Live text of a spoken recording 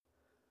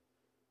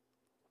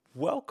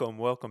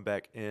Welcome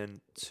back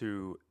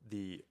into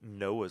the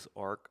Noah's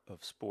Ark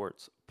of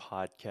Sports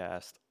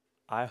podcast.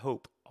 I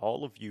hope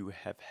all of you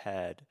have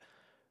had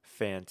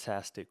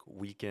fantastic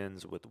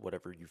weekends with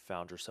whatever you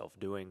found yourself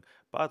doing.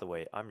 By the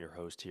way, I'm your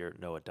host here,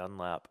 Noah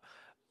Dunlap.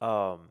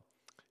 Um,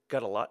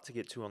 got a lot to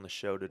get to on the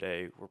show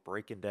today. We're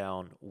breaking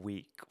down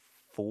week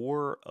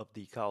 4 of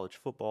the college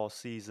football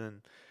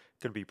season.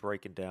 Going to be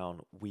breaking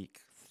down week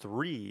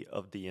 3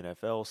 of the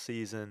NFL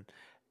season,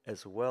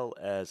 as well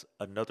as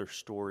another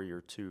story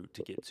or two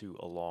to get to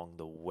along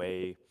the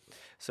way.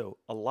 So,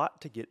 a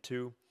lot to get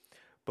to.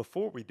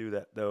 Before we do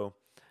that, though,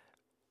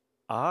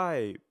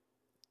 I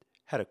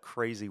had a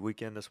crazy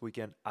weekend this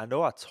weekend. I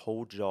know I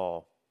told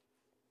y'all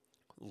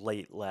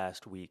late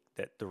last week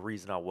that the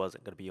reason I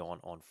wasn't going to be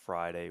on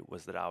Friday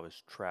was that I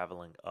was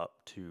traveling up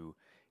to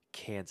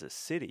Kansas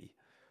City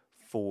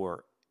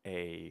for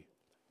a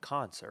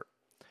concert.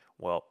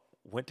 Well,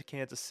 went to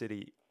Kansas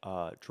City,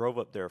 drove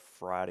up there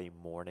Friday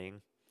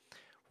morning,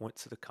 went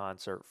to the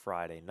concert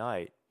Friday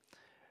night,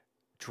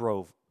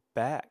 drove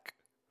back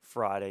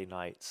Friday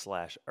night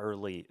slash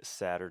early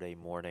Saturday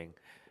morning.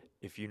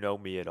 If you know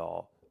me at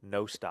all,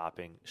 no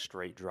stopping,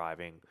 straight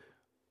driving.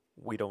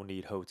 We don't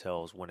need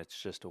hotels when it's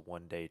just a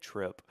 1 day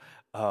trip.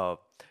 Uh,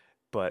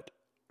 but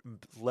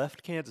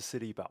left Kansas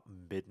City about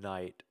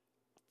midnight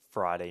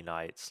Friday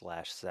night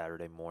slash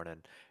Saturday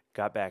morning.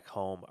 Got back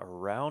home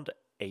around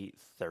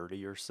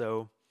 8:30 or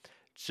so,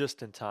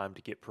 just in time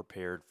to get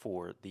prepared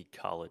for the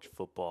college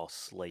football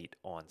slate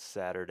on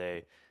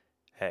Saturday.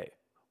 Hey,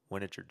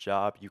 when it's your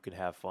job, you can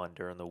have fun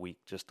during the week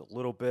just a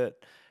little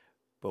bit.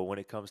 But when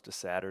it comes to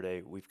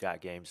Saturday, we've got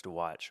games to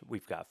watch.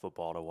 We've got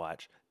football to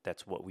watch.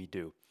 That's what we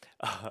do.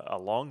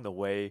 Along the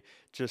way,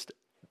 just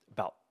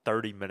about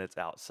 30 minutes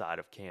outside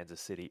of Kansas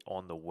City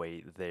on the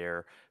way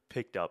there,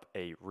 picked up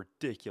a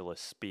ridiculous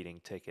speeding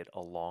ticket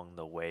along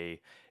the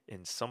way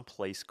in some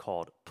place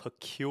called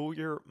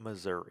Peculiar,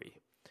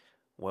 Missouri.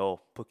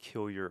 Well,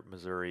 Peculiar,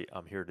 Missouri,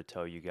 I'm here to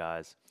tell you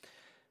guys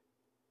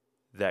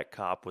that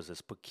cop was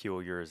as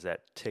peculiar as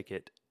that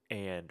ticket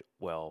and,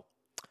 well,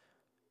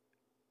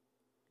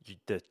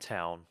 the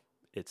town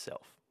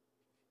itself.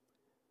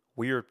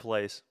 Weird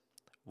place.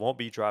 Won't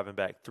be driving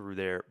back through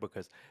there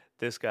because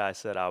this guy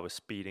said I was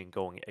speeding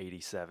going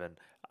 87.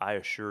 I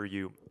assure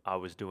you, I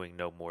was doing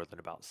no more than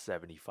about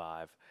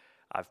 75.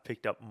 I've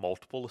picked up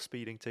multiple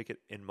speeding ticket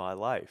in my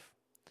life.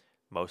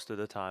 Most of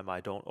the time, I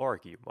don't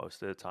argue.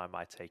 Most of the time,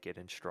 I take it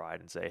in stride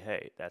and say,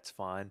 hey, that's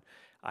fine.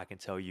 I can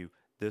tell you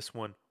this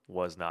one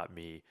was not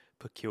me.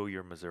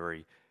 Peculiar,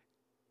 Missouri.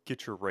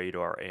 Get your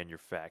radar and your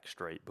facts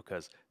straight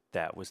because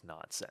that was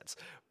nonsense.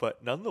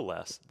 But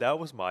nonetheless, that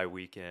was my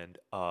weekend.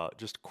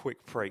 Just a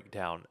quick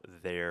breakdown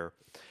there.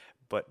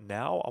 But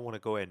now I want to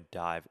go ahead and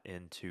dive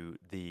into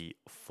the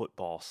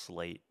football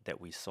slate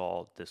that we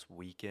saw this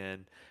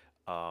weekend,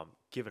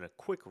 giving a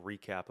quick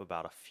recap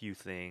about a few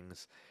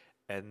things,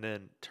 and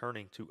then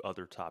turning to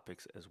other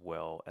topics as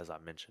well, as I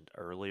mentioned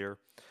earlier.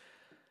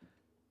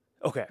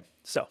 Okay,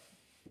 so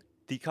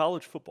the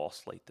college football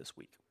slate this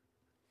week.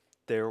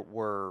 There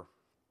were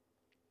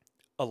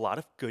a lot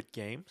of good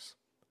games.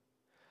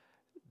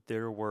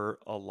 There were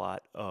a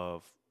lot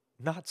of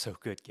not so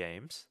good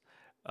games.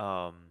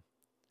 Um,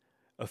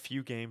 a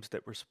few games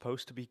that were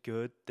supposed to be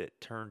good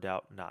that turned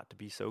out not to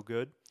be so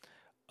good.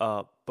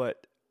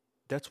 But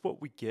that's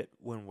what we get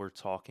when we're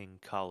talking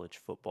college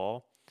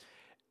football.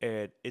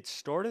 And it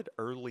started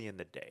early in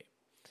the day.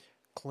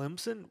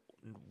 Clemson,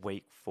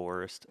 Wake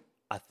Forest,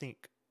 I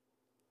think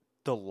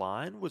the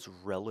line was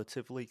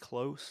relatively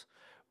close,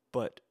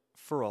 but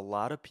for a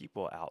lot of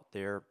people out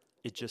there,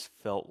 it just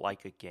felt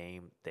like a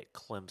game that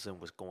Clemson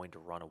was going to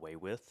run away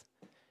with.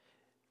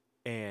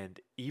 And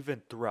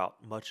even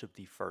throughout much of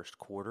the first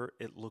quarter,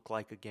 it looked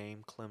like a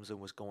game Clemson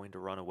was going to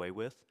run away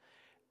with.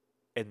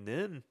 And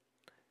then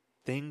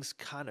things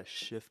kind of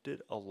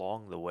shifted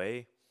along the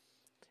way,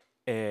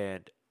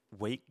 and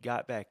Wake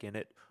got back in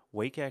it.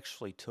 Wake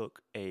actually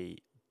took a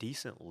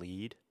decent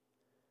lead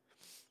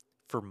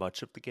for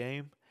much of the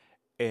game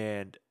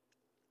and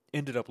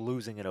ended up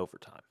losing in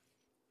overtime.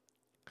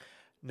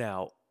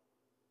 Now,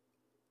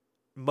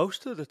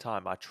 most of the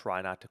time, I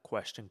try not to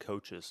question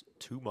coaches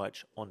too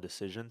much on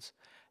decisions.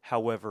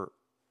 However,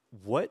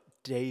 what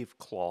Dave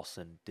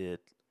Clawson did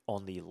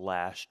on the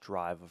last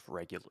drive of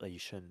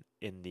regulation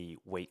in the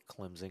Wake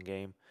Clemson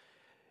game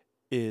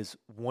is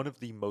one of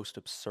the most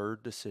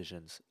absurd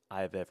decisions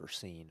I have ever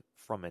seen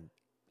from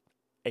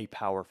a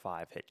Power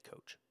 5 head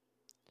coach.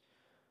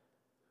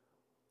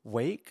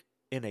 Wake,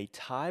 in a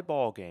tie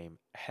ball game,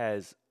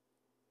 has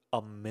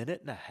a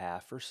minute and a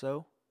half or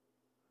so.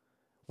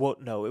 Well,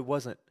 no, it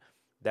wasn't.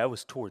 That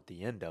was toward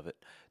the end of it.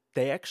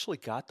 They actually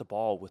got the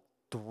ball with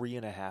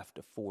 3.5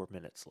 to 4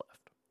 minutes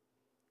left.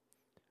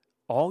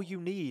 All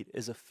you need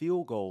is a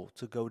field goal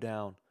to go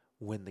down,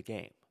 win the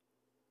game.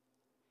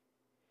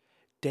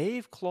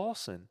 Dave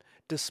Clawson,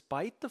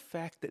 despite the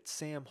fact that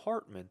Sam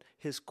Hartman,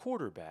 his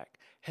quarterback,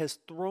 has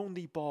thrown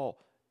the ball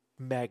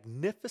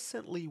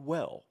magnificently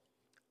well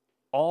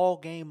all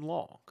game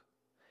long,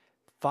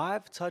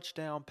 5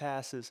 touchdown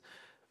passes,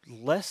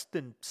 less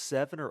than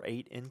 7 or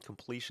 8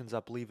 incompletions, I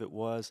believe it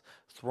was,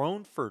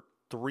 thrown for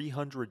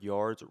 300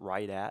 yards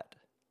right at,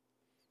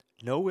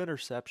 no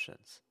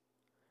interceptions.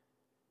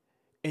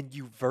 And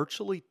you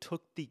virtually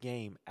took the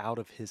game out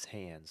of his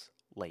hands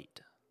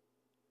late.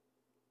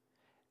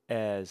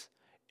 As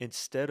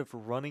instead of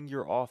running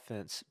your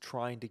offense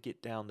trying to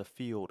get down the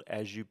field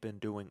as you've been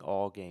doing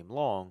all game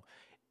long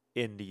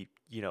en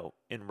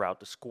route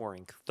to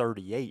scoring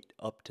 38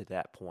 up to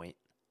that point,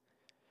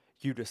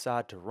 you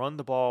decide to run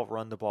the ball,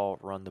 run the ball,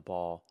 run the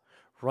ball,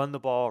 run the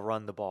ball,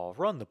 run the ball,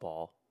 run the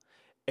ball,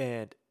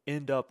 and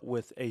end up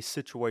with a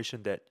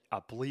situation that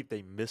I believe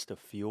they missed a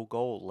field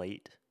goal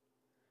late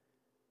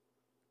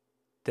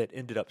that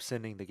ended up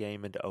sending the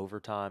game into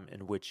overtime,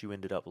 in which you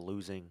ended up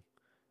losing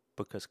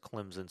because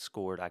Clemson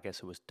scored, I guess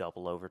it was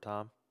double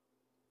overtime.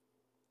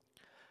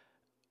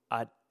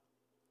 I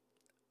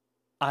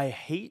I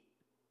hate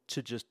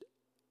to just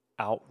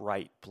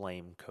outright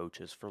blame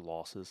coaches for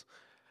losses.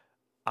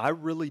 I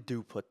really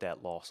do put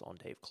that loss on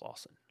Dave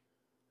Clawson.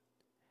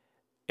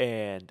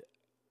 And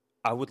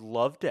I would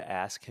love to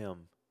ask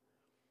him,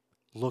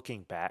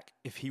 looking back,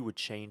 if he would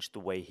change the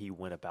way he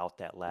went about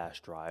that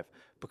last drive,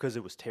 because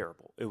it was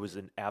terrible. It was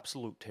an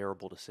absolute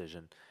terrible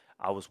decision.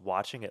 I was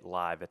watching it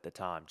live at the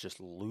time, just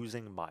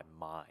losing my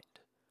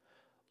mind.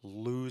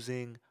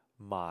 Losing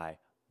my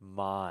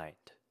mind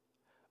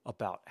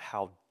about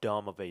how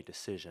dumb of a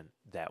decision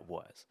that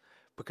was.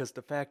 Because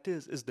the fact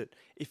is that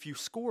if you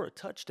score a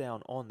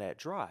touchdown on that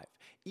drive,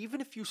 even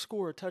if you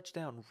score a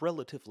touchdown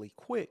relatively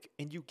quick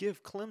and you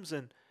give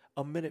Clemson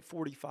a minute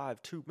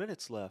 45, 2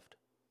 minutes left,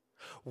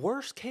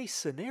 worst case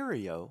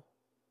scenario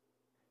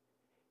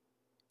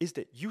is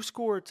that you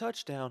score a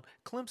touchdown,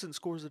 Clemson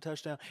scores a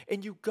touchdown,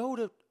 and you go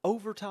to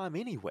overtime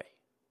anyway.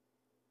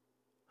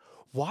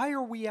 Why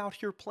are we out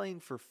here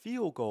playing for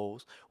field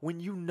goals when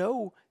you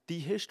know the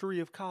history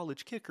of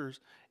college kickers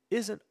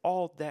isn't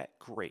all that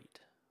great?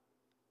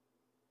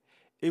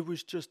 It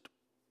was just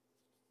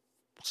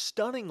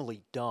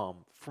stunningly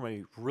dumb from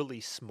a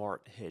really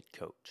smart head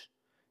coach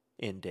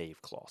in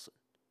Dave Clawson.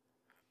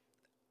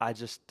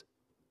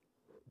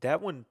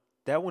 That one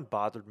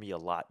bothered me a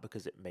lot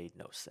because it made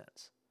no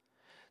sense.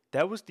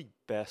 That was the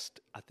best,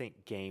 I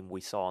think, game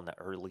we saw in the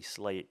early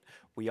slate.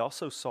 We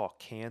also saw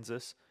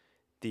Kansas,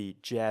 the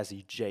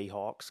Jazzy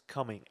Jayhawks,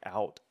 coming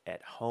out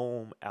at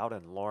home, out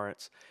in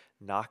Lawrence,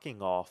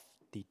 knocking off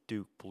the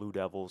Duke Blue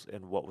Devils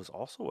in what was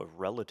also a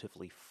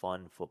relatively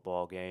fun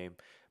football game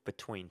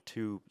between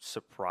two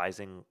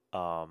surprising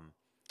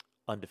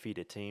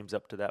undefeated teams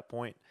up to that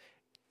point.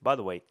 By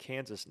the way,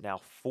 Kansas now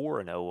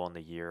 4-0 on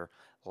the year.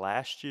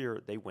 Last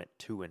year they went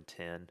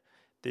 2-10.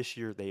 This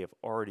year they have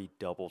already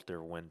doubled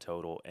their win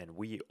total, and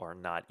we are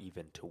not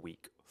even to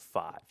week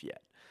 5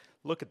 yet.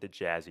 Look at the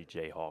Jazzy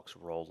Jayhawks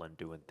rolling,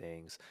 doing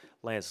things.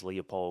 Lance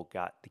Leopold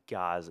got the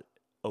guys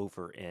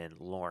over in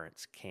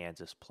Lawrence,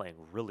 Kansas, playing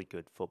really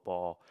good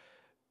football.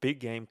 Big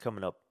game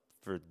coming up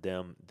for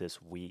them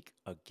this week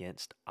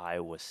against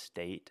Iowa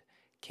State.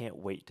 Can't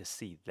wait to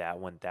see that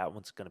one. That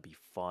one's going to be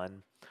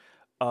fun.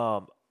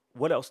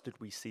 What else did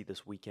we see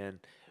this weekend?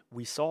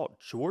 We saw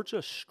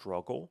Georgia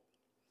struggle.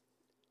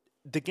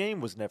 The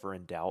game was never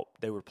in doubt.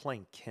 They were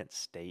playing Kent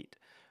State,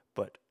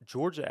 but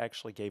Georgia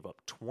actually gave up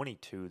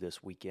 22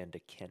 this weekend to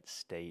Kent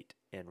State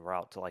en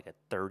route to like a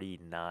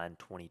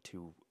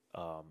 39-22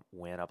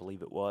 win, I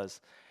believe it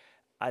was.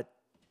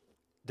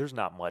 There's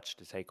not much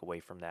to take away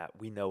from that.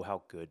 We know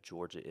how good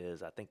Georgia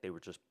is. I think they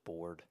were just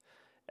bored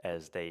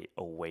as they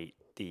await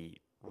the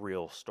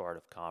real start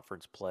of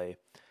conference play.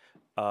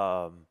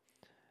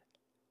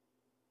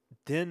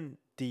 Then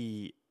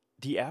the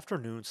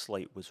afternoon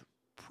slate was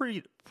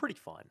pretty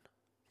fun.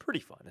 Pretty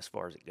fun as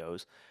far as it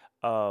goes.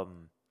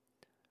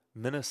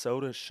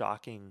 Minnesota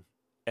shocking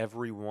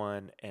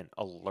everyone and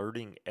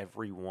alerting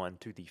everyone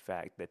to the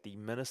fact that the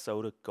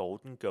Minnesota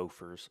Golden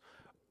Gophers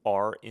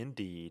are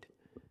indeed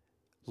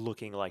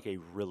looking like a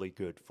really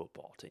good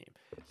football team.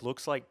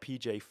 Looks like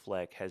PJ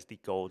Fleck has the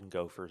Golden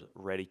Gophers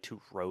ready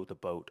to row the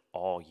boat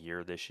all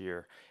year this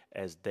year,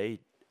 as they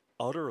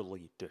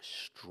utterly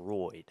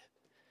destroyed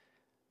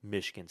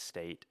Michigan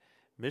State.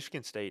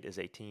 Michigan State is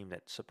a team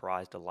that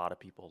surprised a lot of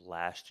people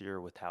last year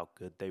with how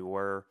good they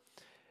were.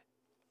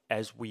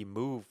 As we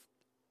move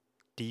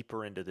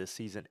deeper into this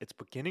season, it's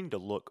beginning to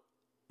look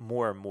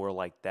more and more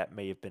like that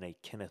may have been a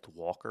Kenneth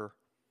Walker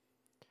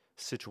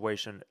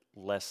situation,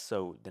 less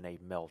so than a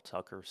Mel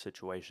Tucker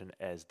situation,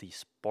 as the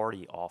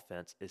Sparty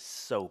offense is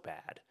so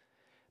bad.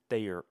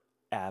 They are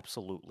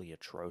absolutely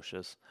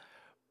atrocious.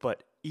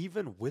 But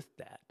even with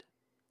that,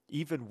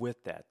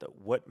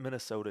 what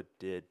Minnesota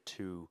did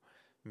to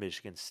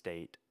Michigan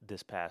State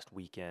this past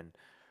weekend,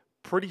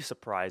 pretty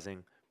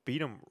surprising. Beat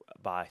them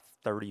by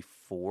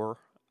 34,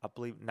 I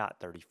believe, not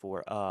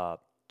 34,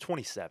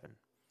 27.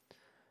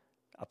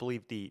 I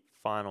believe the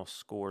final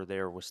score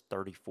there was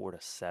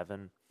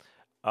 34-7.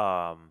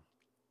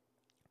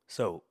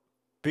 So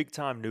big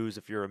time news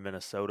if you're a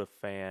Minnesota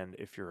fan,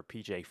 if you're a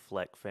PJ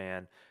Fleck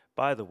fan.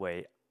 By the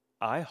way,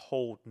 I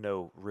hold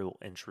no real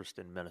interest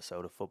in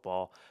Minnesota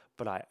football,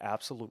 but I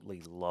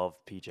absolutely love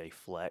PJ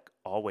Fleck.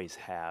 Always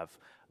have.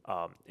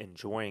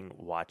 Enjoying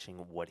watching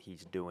what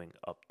he's doing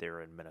up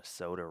there in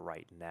Minnesota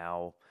right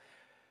now.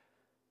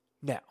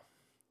 Now,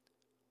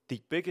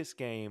 the biggest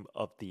game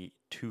of the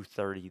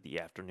 2:30 the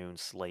afternoon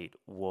slate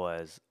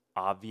was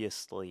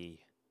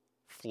obviously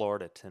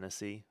Florida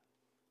Tennessee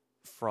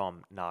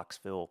from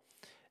Knoxville,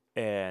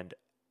 and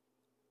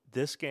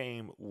this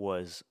game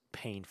was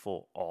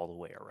painful all the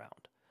way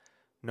around.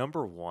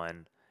 Number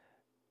one,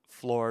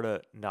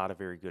 Florida, not a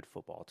very good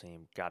football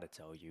team, got to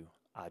tell you.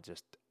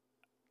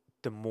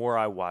 The more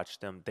I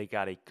watched them, they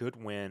got a good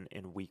win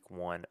in week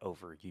 1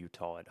 over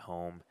Utah at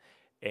home.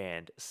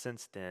 And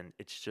since then,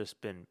 it's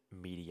just been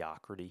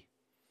mediocrity.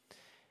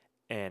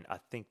 And I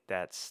think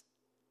that's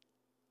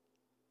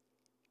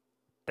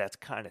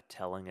kind of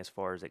telling as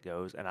far as it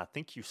goes. And I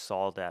think you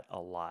saw that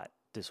a lot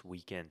this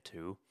weekend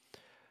too.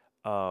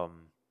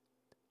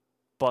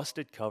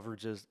 Busted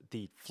coverages.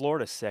 The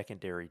Florida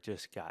secondary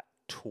just got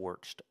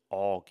torched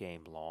all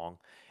game long.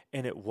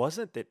 And it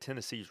wasn't that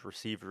Tennessee's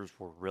receivers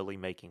were really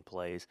making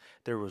plays.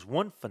 There was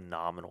one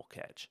phenomenal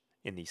catch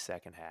in the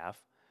second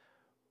half.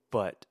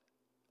 But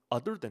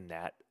other than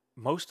that,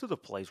 most of the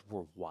plays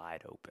were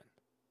wide open.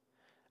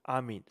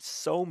 I mean,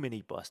 so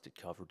many busted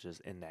coverages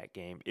in that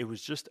game. It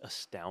was just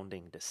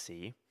astounding to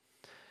see.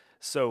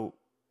 So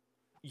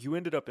you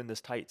ended up in this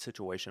tight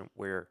situation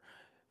where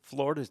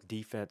Florida's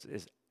defense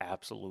is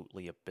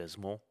absolutely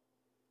abysmal.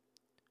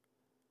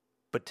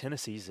 But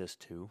Tennessee's is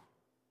too.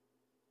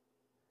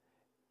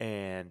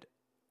 And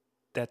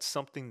that's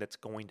something that's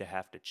going to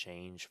have to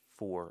change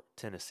for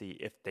Tennessee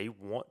if they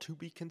want to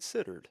be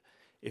considered,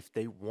 if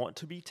they want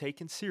to be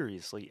taken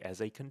seriously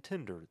as a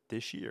contender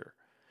this year.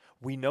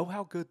 We know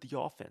how good the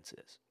offense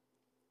is.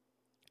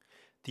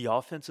 The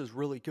offense is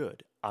really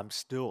good. I'm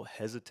still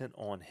hesitant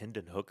on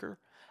Hendon Hooker.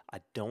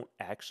 I don't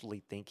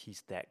actually think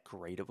he's that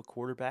great of a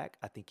quarterback.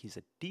 I think he's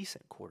a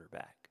decent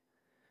quarterback.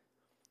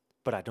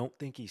 But I don't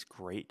think he's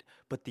great.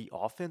 But the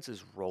offense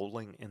is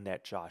rolling in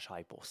that Josh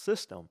Heupel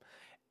system,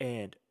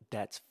 and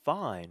that's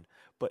fine.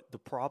 But the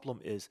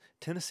problem is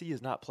Tennessee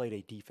has not played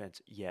a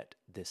defense yet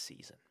this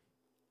season.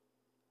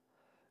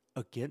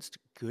 Against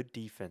good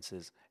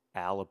defenses,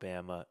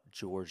 Alabama,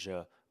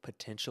 Georgia,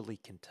 potentially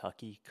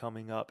Kentucky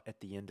coming up at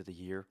the end of the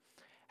year,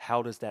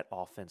 how does that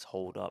offense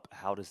hold up?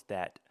 How does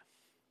that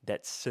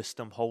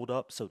system hold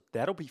up? So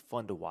that'll be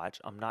fun to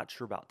watch. I'm not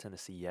sure about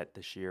Tennessee yet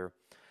this year.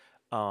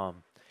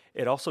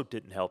 It also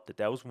didn't help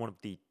that was one of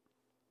the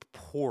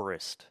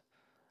poorest,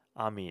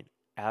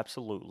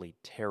 absolutely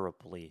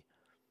terribly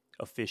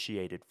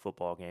officiated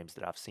football games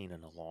that I've seen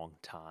in a long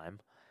time.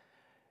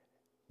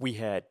 We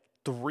had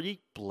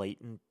 3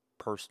 blatant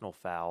personal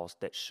fouls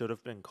that should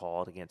have been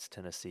called against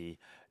Tennessee.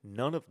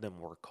 None of them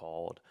were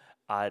called.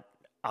 I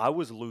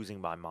was losing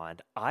my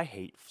mind. I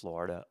hate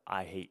Florida.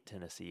 I hate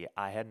Tennessee.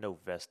 I had no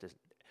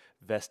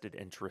vested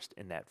interest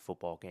in that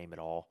football game at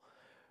all.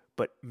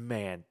 But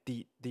man,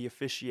 the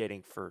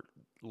officiating for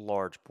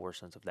large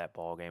portions of that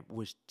ball game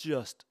was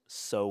just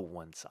so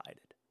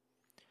one-sided.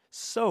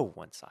 So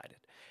one-sided.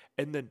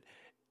 And then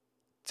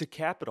to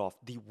cap it off,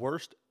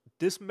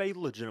 this may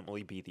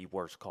legitimately be the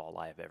worst call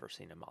I have ever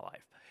seen in my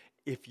life.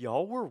 If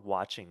y'all were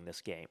watching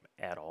this game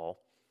at all,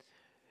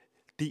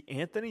 the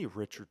Anthony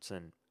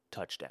Richardson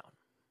touchdown,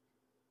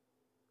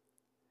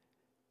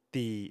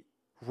 the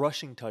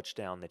rushing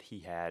touchdown that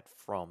he had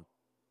from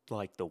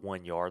like the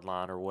 1-yard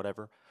line or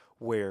whatever,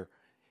 where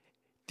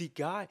the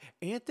guy,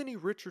 Anthony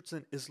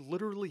Richardson, is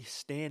literally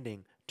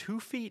standing 2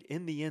 feet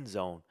in the end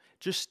zone,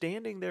 just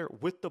standing there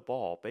with the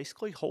ball,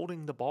 basically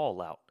holding the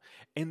ball out.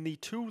 And the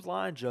 2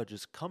 line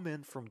judges come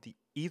in from the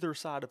either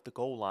side of the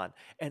goal line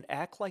and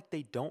act like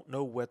they don't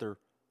know whether,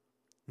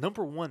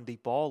 number 1, the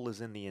ball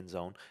is in the end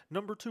zone,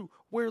 number 2,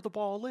 where the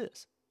ball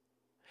is.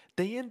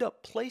 They end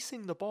up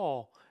placing the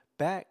ball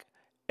back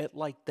at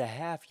like the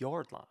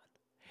half-yard line.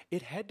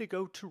 It had to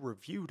go to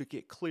review to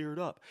get cleared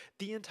up.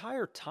 The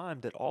entire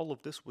time that all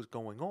of this was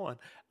going on,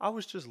 I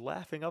was just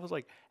laughing. I was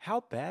like,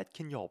 how bad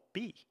can y'all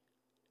be?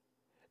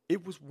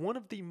 It was one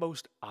of the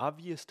most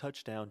obvious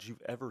touchdowns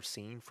you've ever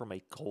seen from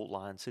a goal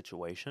line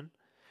situation.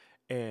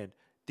 And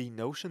the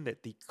notion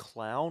that the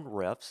clown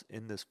refs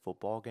in this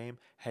football game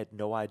had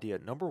no idea,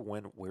 number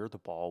 1, where the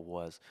ball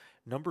was.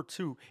 Number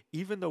 2,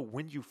 even though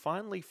when you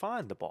finally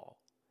find the ball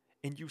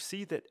and you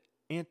see that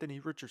Anthony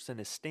Richardson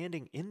is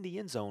standing in the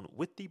end zone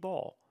with the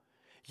ball,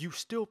 you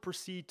still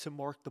proceed to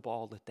mark the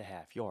ball at the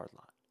half-yard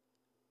line.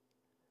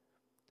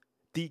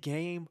 The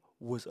game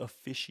was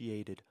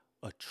officiated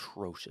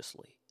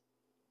atrociously.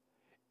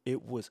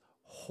 It was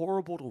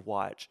horrible to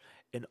watch,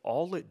 and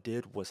all it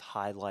did was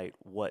highlight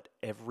what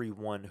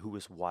everyone who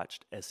has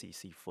watched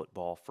SEC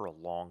football for a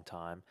long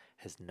time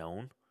has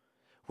known,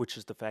 which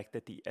is the fact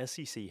that the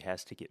SEC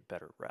has to get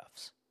better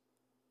refs.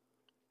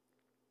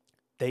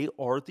 They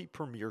are the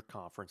premier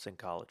conference in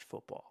college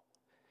football.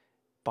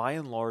 By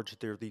and large,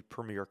 they're the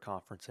premier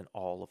conference in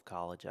all of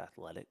college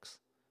athletics.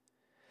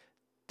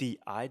 The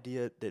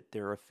idea that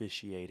their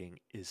officiating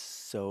is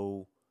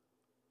so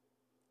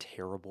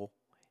terrible,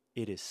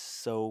 it is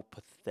so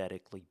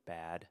pathetically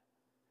bad,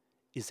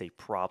 is a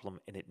problem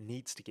and it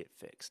needs to get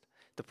fixed.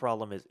 The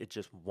problem is it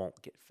just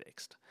won't get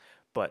fixed.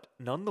 But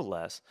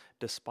nonetheless,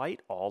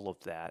 despite all of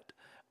that,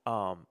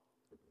 um,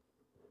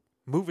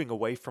 moving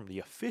away from the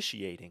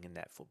officiating in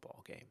that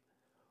football game,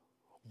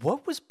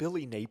 what was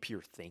Billy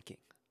Napier thinking?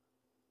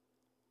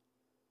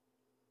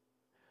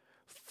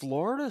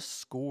 Florida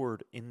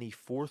scored in the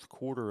fourth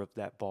quarter of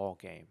that ball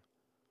game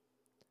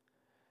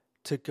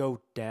to go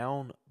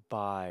down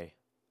by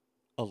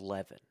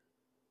 11.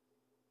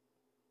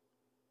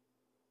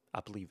 I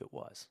believe it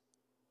was.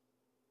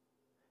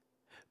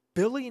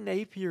 Billy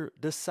Napier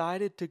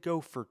decided to go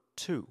for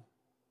 2.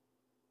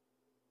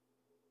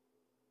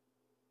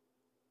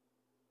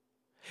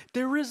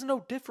 There is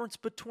no difference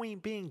between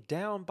being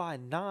down by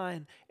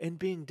 9 and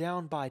being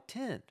down by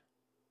 10.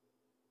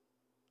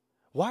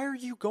 Why are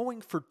you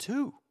going for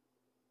 2?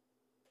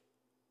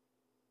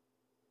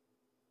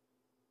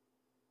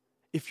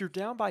 If you're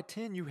down by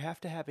 10, you have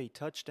to have a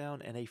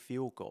touchdown and a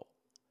field goal.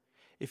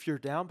 If you're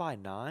down by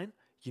 9,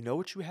 you know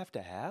what you have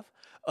to have?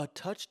 A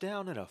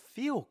touchdown and a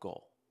field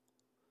goal.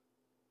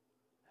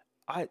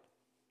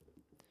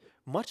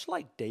 Much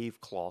like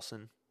Dave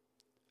Clawson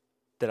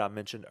that I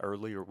mentioned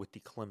earlier with the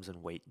Clemson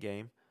Wake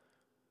game,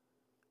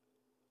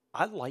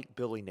 I like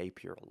Billy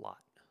Napier a lot.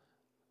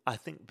 I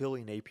think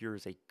Billy Napier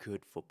is a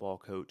good football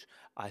coach.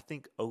 I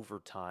think over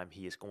time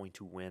he is going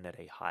to win at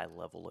a high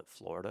level at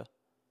Florida.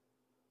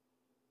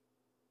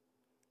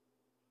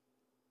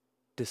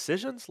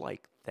 Decisions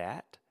like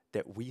that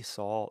we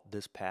saw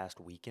this past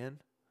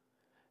weekend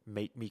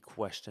make me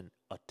question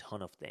a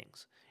ton of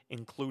things,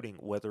 including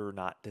whether or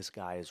not this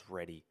guy is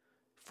ready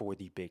for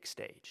the big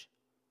stage.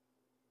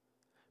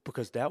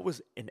 Because that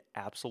was an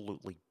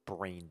absolutely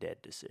brain dead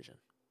decision.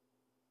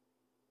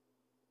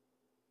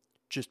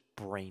 Just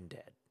brain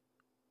dead.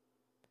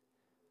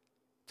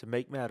 To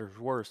make matters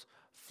worse,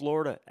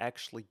 Florida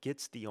actually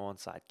gets the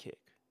onside kick.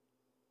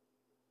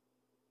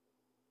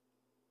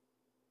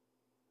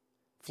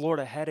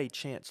 Florida had a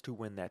chance to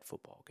win that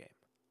football game.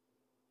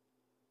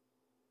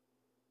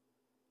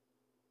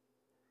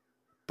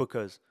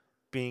 Because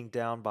being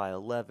down by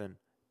 11,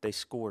 they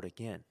scored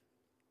again.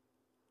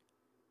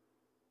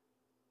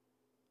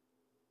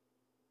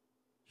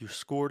 You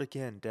scored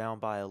again down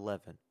by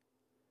 11.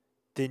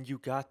 Then you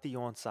got the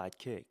onside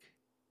kick.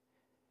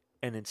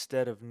 And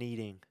instead of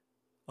needing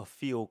a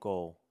field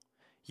goal,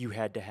 you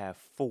had to have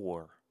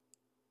 4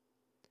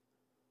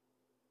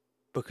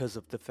 because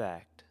of the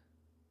fact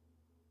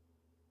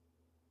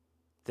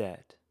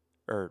that,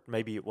 or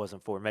maybe it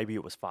wasn't 4, maybe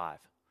it was 5.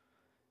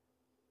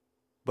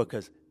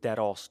 Because that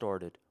all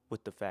started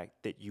with the fact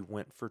that you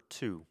went for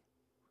 2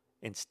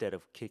 instead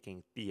of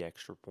kicking the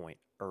extra point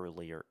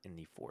earlier in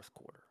the fourth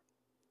quarter.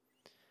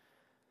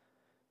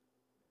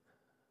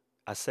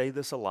 I say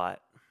this a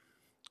lot.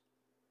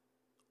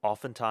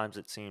 Oftentimes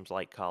it seems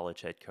like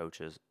college head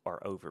coaches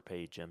are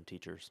overpaid gym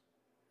teachers.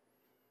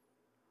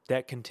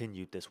 That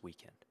continued this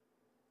weekend,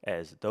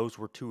 as those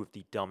were 2 of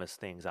the dumbest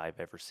things I've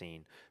ever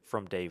seen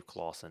from Dave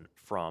Clawson,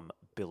 from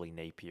Billy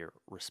Napier,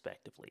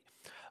 respectively.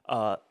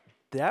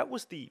 That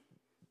was the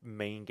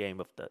main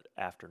game of the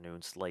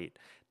afternoon slate.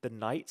 The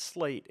night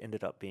slate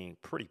ended up being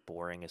pretty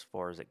boring as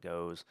far as it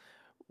goes.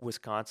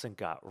 Wisconsin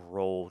got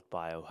rolled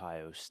by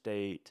Ohio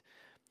State.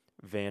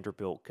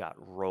 Vanderbilt got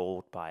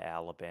rolled by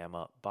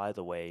Alabama. By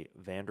the way,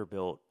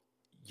 Vanderbilt,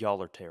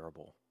 y'all are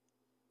terrible.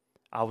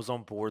 I was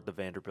on board the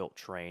Vanderbilt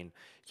train.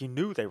 You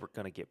knew they were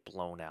going to get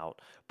blown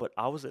out, but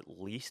I was at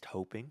least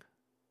hoping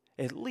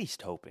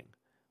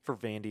for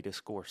Vandy to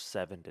score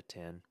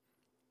 7-10.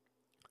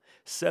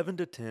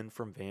 7-10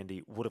 from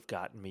Vandy would have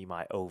gotten me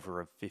my over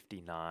of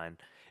 59.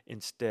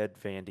 Instead,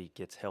 Vandy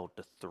gets held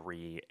to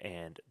 3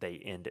 and they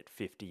end at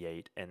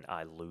 58 and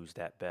I lose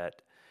that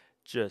bet.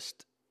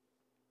 Just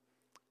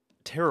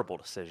terrible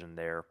decision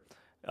there.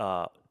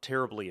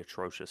 Terribly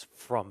atrocious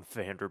from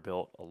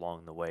Vanderbilt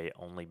along the way,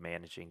 only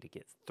managing to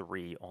get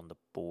 3 on the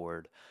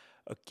board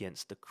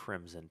against the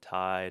Crimson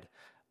Tide.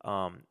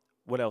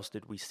 What else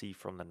did we see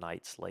from the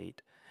night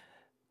slate?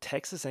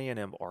 Texas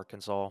A&M,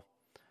 Arkansas.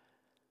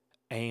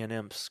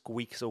 A&M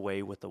squeaks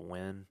away with a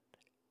win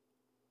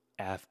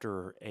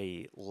after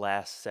a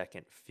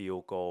last-second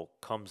field goal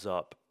comes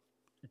up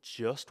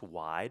just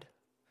wide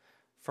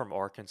from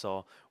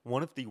Arkansas.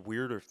 One of the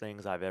weirder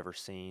things I've ever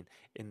seen,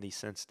 in the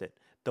sense that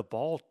the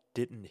ball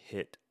didn't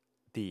hit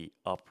the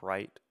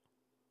upright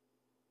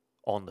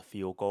on the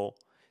field goal.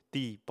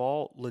 The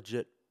ball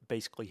legit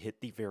basically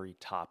hit the very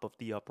top of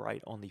the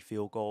upright on the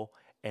field goal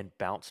and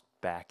bounced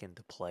back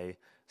into play,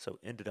 so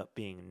ended up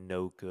being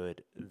no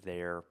good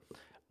there.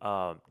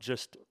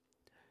 Just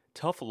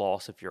tough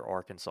loss if you're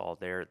Arkansas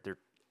there. They're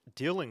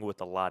dealing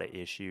with a lot of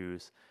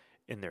issues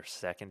in their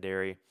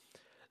secondary.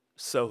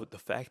 So the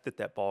fact that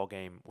that ball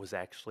game was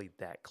actually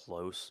that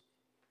close,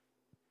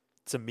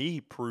 to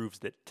me, proves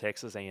that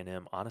Texas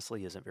A&M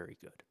honestly isn't very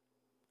good.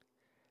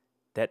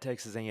 That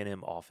Texas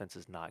A&M offense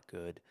is not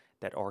good.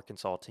 That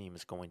Arkansas team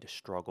is going to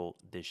struggle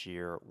this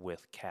year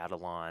with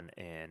Catalan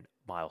and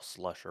Miles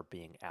Slusher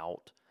being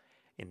out.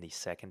 in the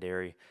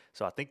secondary.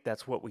 So I think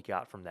that's what we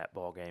got from that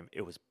ball game.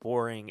 It was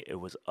boring, it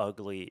was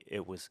ugly,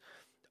 it was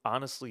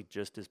honestly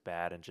just as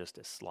bad and just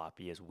as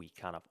sloppy as we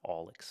kind of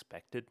all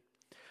expected.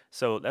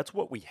 So that's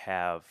what we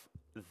have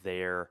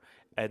there.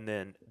 And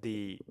then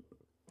the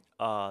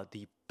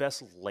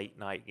best late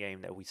night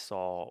game that we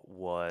saw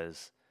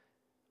was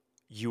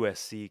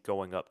USC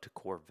going up to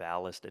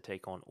Corvallis to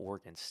take on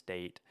Oregon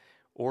State.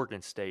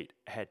 Oregon State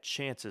had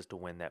chances to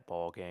win that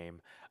ball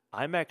game.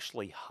 I'm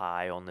actually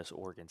high on this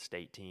Oregon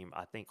State team.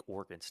 I think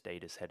Oregon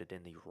State is headed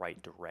in the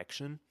right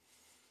direction.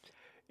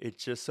 It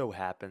just so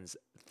happens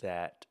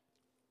that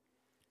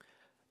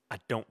I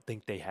don't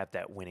think they have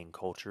that winning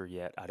culture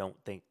yet. I don't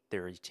think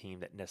they're a team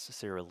that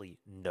necessarily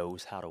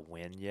knows how to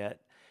win yet,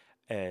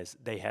 as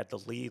they had the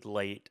lead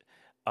late.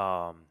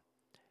 Um,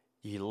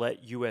 you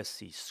let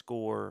USC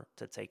score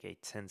to take a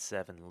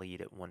 10-7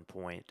 lead at one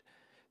point.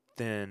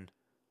 Then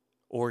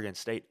Oregon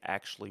State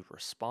actually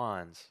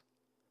responds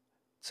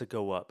to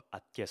go up. I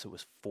guess it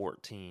was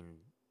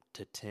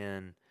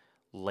 14-10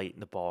 late in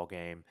the ball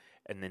game,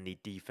 and then the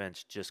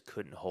defense just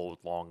couldn't hold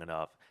long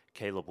enough.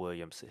 Caleb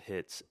Williams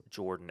hits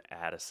Jordan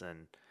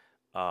Addison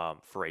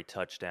for a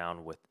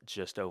touchdown with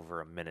just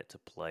over a minute to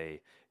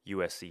play.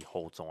 USC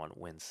holds on,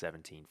 wins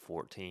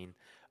 17-14.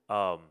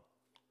 Um,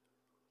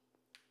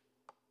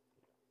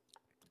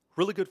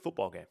 really good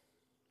football game.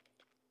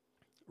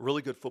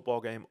 Really good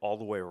football game all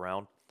the way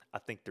around. I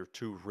think they're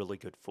two really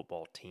good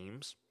football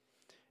teams.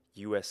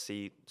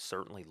 USC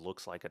certainly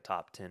looks like a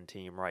top 10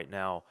 team right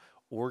now.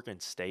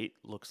 Oregon State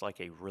looks like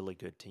a really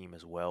good team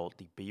as well.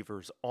 The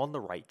Beavers on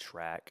the right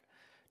track,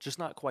 just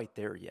not quite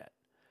there yet.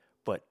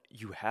 But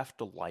you have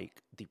to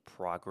like the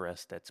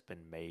progress that's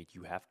been made.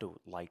 You have to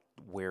like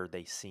where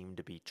they seem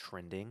to be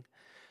trending.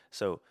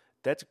 So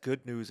that's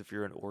good news if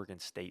you're an Oregon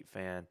State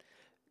fan.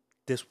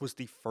 This was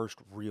the first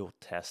real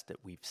test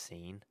that we've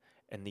seen,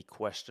 and the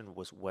question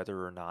was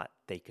whether or not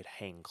they could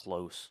hang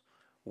close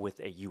with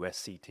a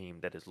USC team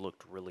that has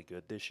looked really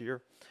good this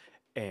year.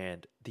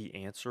 And the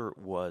answer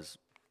was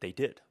they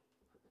did.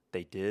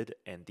 They did,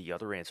 and the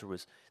other answer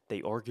was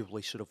they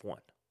arguably should have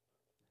won.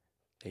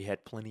 They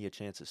had plenty of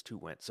chances to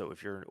win. So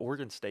if you're an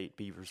Oregon State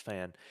Beavers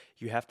fan,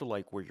 you have to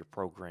like where your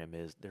program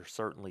is. They're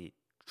certainly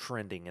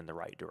trending in the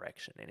right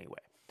direction anyway.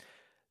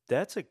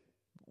 That's a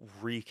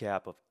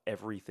recap of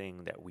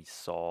everything that we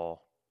saw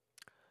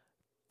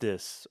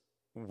this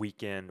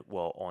weekend,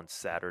 well, on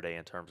Saturday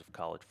in terms of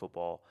college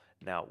football.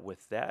 Now,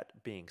 with that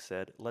being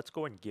said, let's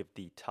go and give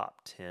the top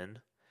 10,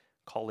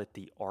 call it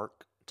the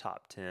ARC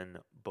top 10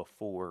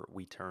 before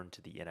we turn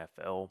to the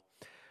NFL.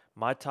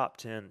 My top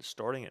 10,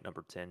 starting at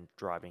number 10,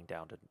 driving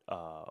down to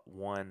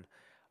 1.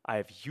 I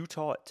have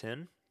Utah at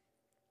 10,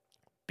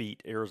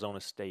 beat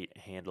Arizona State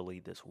handily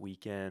this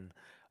weekend.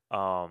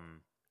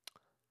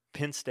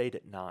 Penn State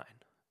at 9.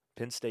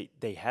 Penn State,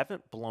 they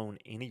haven't blown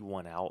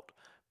anyone out,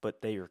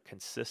 but they are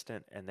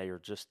consistent and they are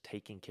just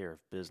taking care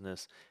of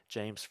business.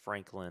 James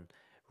Franklin,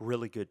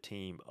 really good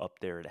team up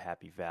there at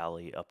Happy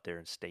Valley, up there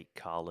in State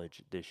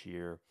College this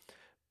year.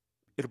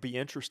 It'll be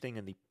interesting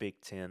in the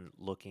Big Ten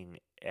looking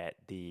at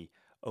the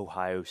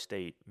Ohio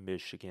State,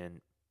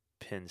 Michigan,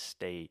 Penn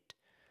State,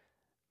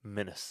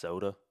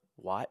 Minnesota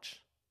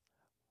watch.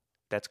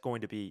 That's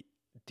going to be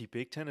the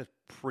Big Ten is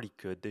pretty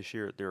good this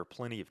year. There are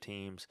plenty of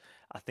teams.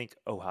 I think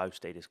Ohio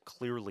State is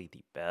clearly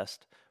the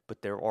best,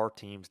 but there are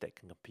teams that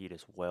can compete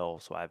as well.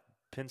 So I have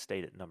Penn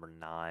State at number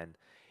 9,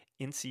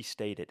 NC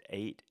State at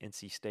 8.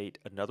 NC State,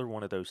 another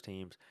one of those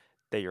teams.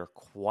 They are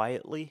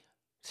quietly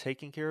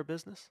taking care of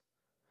business.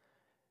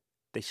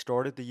 They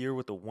started the year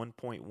with a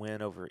 1-point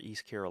win over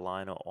East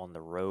Carolina on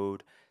the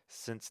road.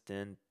 Since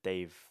then,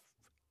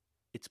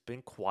 it's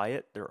been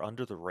quiet. They're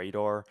under the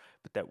radar,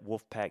 but that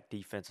Wolfpack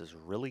defense is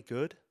really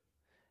good.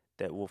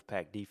 That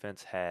Wolfpack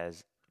defense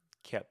has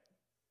kept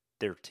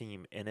their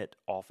team in it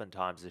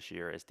oftentimes this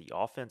year, as the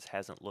offense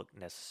hasn't looked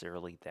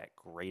necessarily that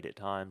great at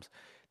times.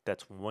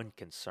 That's one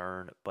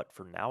concern, but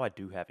for now I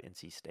do have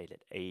NC State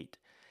at 8.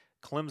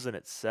 Clemson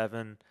at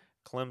 7.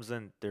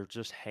 Clemson, they're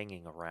just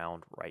hanging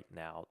around right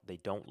now. They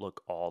don't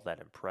look all that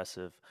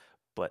impressive,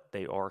 but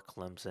they are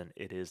Clemson.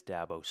 It is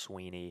Dabo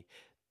Swinney.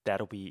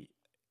 That'll be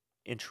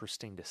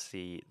interesting to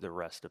see the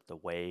rest of the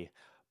way.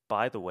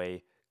 By the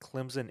way,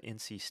 Clemson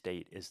NC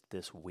State is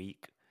this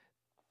week.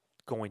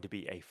 Going to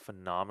be a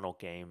phenomenal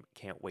game.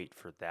 Can't wait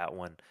for that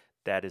one.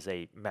 That is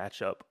a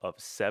matchup of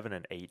 7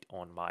 and 8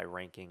 on my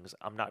rankings.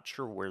 I'm not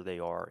sure where they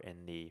are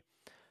in the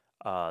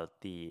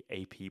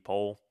AP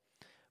poll,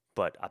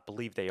 but I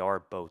believe they are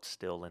both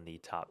still in the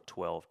top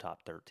 12,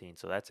 top 13.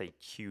 So that's a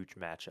huge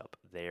matchup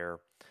there.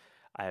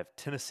 I have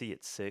Tennessee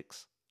at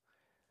 6.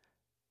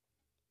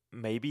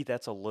 Maybe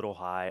that's a little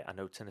high. I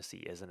know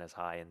Tennessee isn't as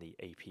high in the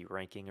AP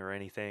ranking or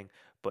anything,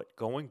 but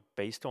going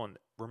based on,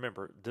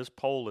 remember, this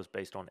poll is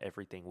based on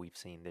everything we've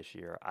seen this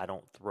year. I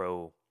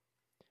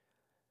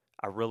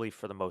really,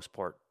 for the most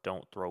part,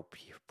 don't throw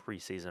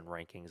preseason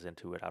rankings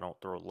into it. I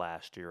don't throw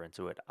last year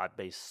into it. I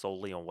base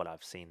solely on what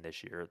I've seen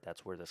this year.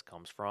 That's where this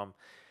comes from.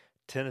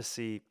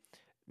 Tennessee,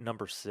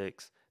 number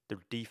 6. Their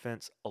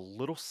defense, a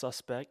little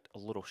suspect, a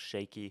little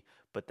shaky,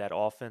 but that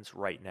offense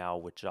right now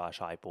with Josh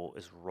Heupel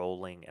is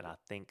rolling, and I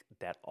think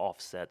that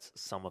offsets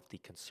some of the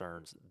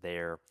concerns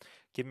there.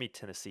 Give me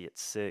Tennessee at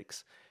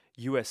 6,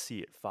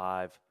 USC at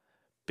 5.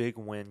 Big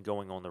win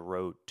going on the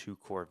road to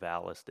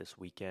Corvallis this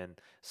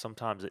weekend.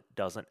 Sometimes it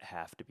doesn't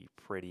have to be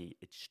pretty.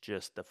 It's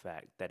just the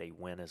fact that a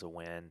win is a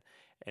win.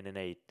 And in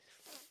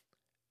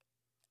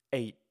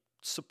a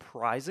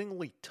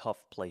surprisingly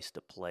tough place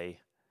to play,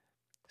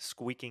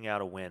 squeaking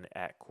out a win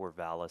at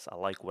Corvallis. I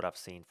like what I've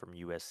seen from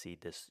USC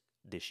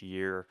this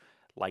year.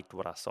 Liked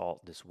what I saw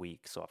this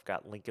week. So I've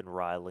got Lincoln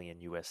Riley and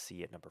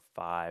USC at number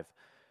 5.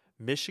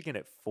 Michigan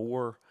at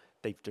 4.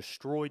 They've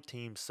destroyed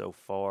teams so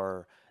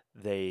far.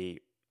 They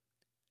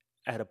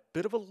had a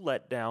bit of a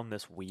letdown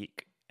this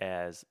week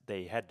as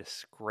they had to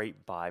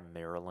scrape by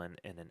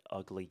Maryland in an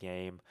ugly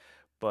game,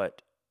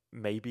 but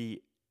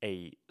maybe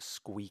a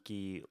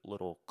squeaky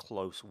little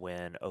close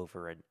win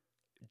over a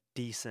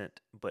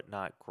decent but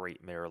not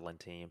great Maryland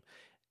team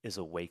is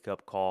a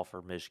wake-up call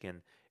for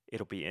Michigan.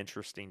 It'll be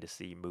interesting to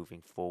see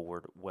moving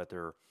forward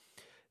whether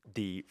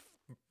the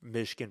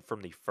Michigan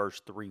from the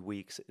first 3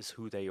 weeks is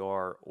who they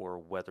are or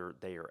whether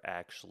they are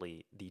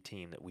actually the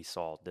team that we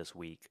saw this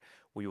week.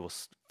 We will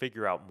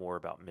figure out more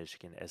about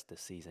Michigan as the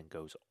season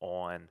goes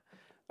on.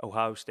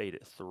 Ohio State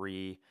at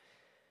 3.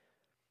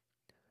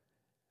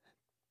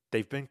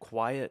 They've been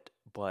quiet,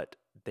 but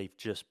they've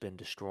just been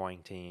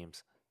destroying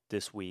teams.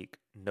 This week,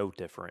 no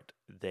different.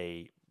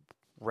 They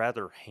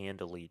rather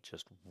handily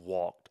just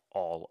walked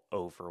all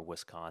over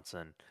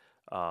Wisconsin.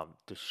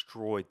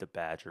 Destroyed the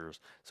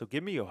Badgers. So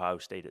give me Ohio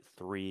State at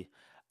 3.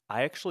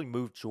 I actually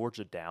moved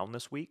Georgia down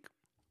this week.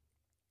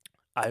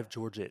 I have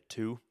Georgia at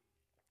 2.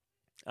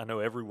 I know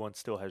everyone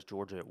still has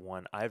Georgia at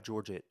 1. I have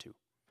Georgia at 2.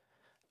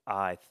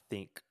 I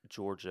think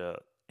Georgia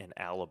and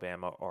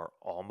Alabama are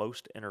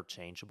almost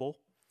interchangeable,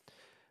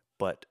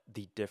 but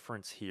the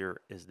difference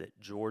here is that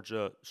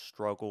Georgia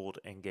struggled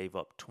and gave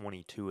up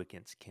 22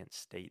 against Kent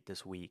State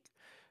this week.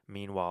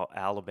 Meanwhile,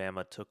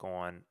 Alabama took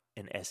on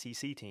an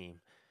SEC team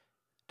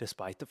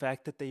despite the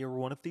fact that they are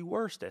one of the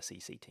worst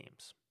SEC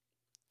teams.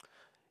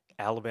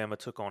 Alabama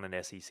took on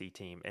an SEC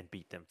team and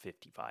beat them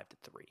 55-3.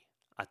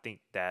 I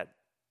think that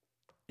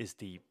is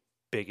the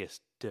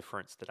biggest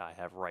difference that I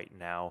have right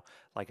now.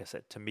 Like I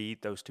said, to me,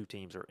 those two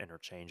teams are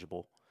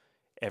interchangeable.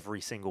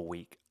 Every single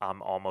week,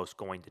 I'm almost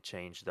going to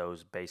change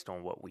those based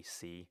on what we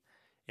see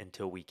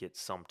until we get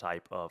some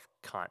type of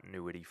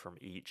continuity from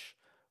each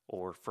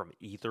or from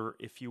either,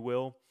 if you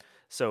will.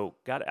 So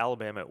got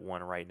Alabama at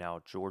 1 right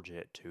now, Georgia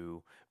at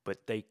 2,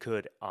 but they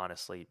could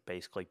honestly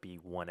basically be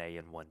 1A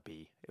and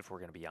 1B, if we're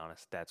going to be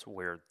honest. That's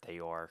where they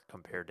are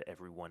compared to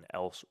everyone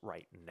else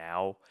right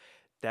now.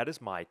 That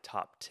is my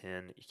top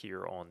 10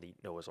 here on the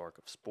Noah's Ark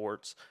of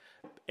Sports,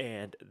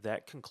 and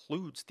that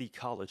concludes the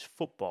college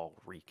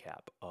football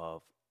recap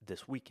of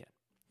this weekend.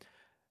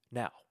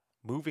 Now,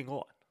 moving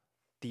on,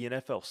 the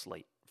NFL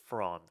slate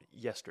from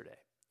yesterday.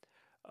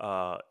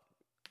 Fun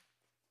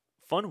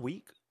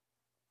week.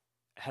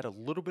 Had a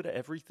little bit of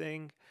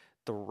everything.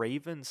 The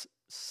Ravens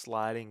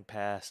sliding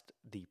past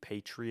the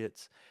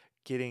Patriots,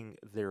 getting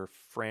their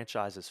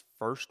franchise's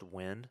first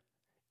win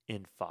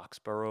in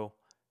Foxborough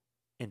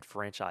in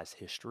franchise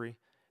history.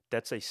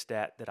 That's a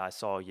stat that I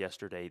saw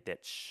yesterday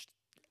that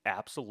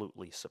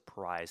absolutely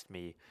surprised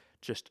me,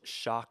 just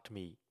shocked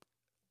me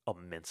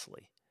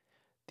immensely.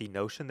 The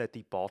notion that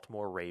the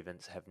Baltimore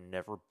Ravens have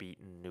never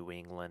beaten New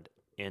England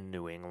in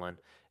New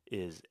England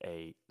is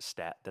a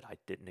stat that I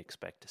didn't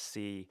expect to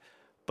see.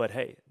 But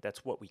hey,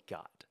 that's what we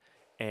got.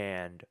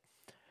 And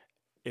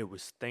it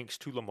was thanks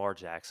to Lamar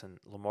Jackson.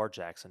 Lamar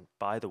Jackson,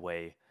 by the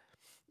way,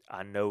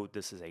 I know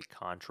this is a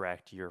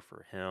contract year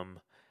for him.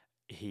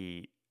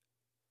 He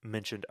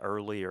mentioned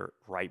earlier,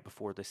 right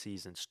before the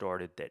season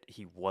started, that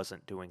he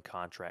wasn't doing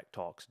contract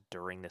talks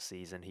during the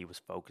season. He was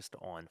focused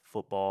on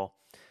football.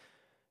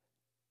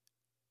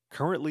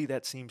 Currently,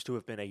 that seems to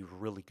have been a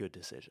really good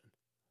decision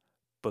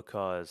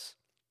because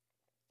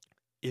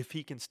if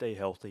he can stay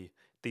healthy,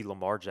 the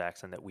Lamar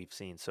Jackson that we've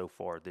seen so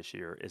far this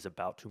year is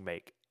about to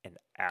make an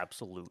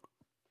absolute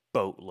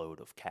boatload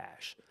of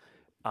cash.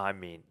 I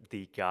mean,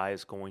 the guy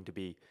is going to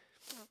be...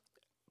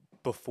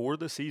 Before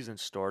the season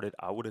started,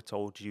 I would have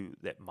told you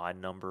that my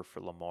number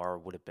for Lamar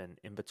would have been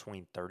in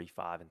between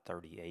 35 and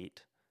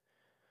 38.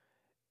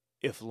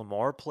 If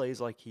Lamar plays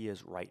like he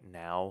is right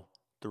now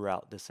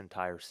throughout this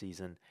entire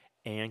season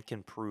and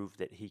can prove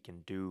that he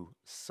can do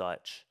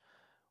such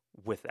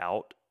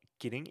without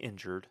getting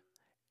injured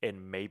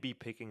and maybe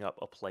picking up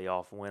a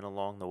playoff win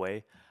along the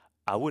way,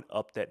 I would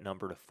up that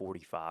number to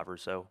 45 or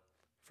so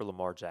for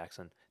Lamar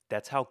Jackson.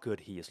 That's how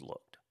good he has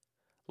looked.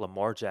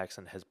 Lamar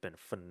Jackson has been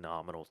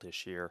phenomenal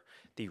this year.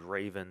 The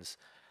Ravens,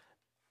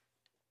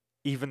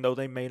 even though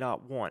they may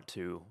not want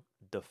to,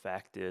 the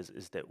fact is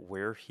that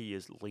where he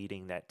is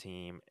leading that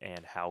team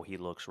and how he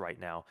looks right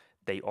now,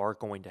 they are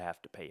going to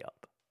have to pay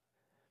up.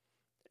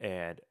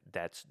 And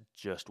that's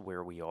just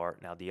where we are.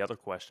 Now, the other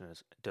question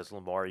is, does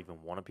Lamar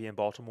even want to be in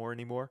Baltimore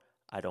anymore?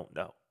 I don't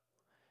know.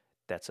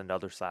 That's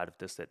another side of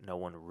this that no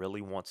one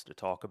really wants to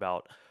talk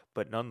about.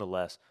 But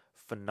nonetheless,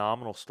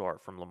 phenomenal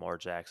start from Lamar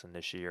Jackson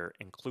this year,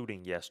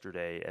 including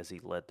yesterday as he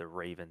led the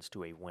Ravens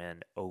to a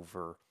win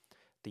over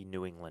the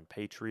New England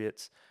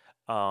Patriots.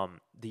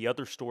 The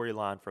other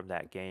storyline from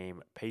that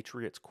game,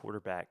 Patriots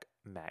quarterback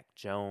Mac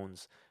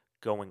Jones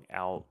going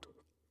out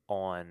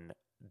on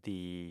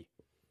the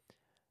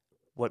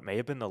what may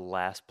have been the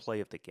last play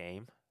of the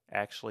game,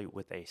 actually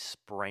with a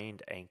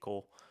sprained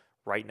ankle.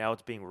 Right now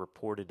it's being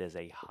reported as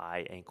a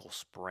high ankle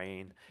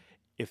sprain.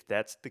 If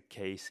that's the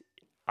case,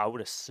 I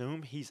would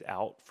assume he's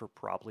out for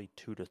probably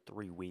 2 to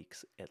 3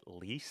 weeks at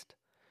least,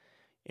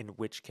 in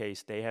which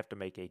case they have to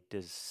make a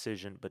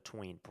decision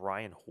between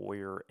Brian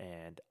Hoyer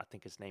and I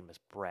think his name is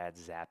Brad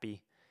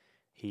Zappi.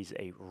 He's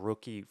a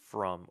rookie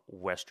from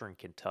Western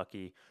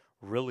Kentucky,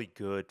 really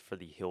good for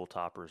the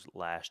Hilltoppers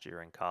last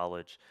year in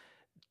college.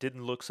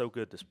 Didn't look so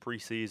good this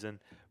preseason,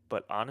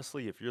 but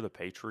honestly, if you're the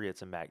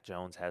Patriots and Mac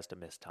Jones has to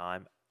miss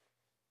time,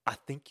 I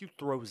think you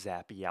throw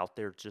Zappi out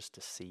there just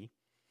to see.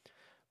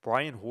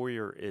 Brian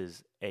Hoyer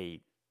is a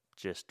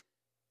just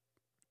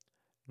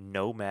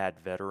nomad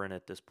veteran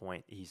at this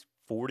point. He's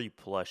 40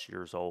 plus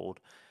years old.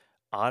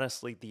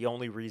 Honestly, the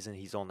only reason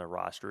he's on the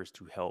roster is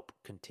to help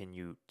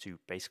continue to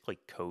basically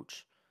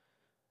coach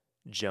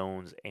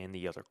Jones and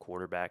the other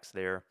quarterbacks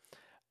there.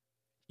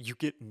 You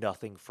get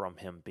nothing from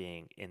him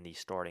being in the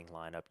starting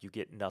lineup. You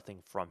get nothing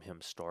from him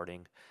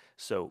starting.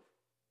 So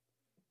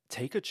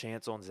take a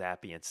chance on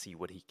Zappi and see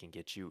what he can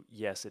get you.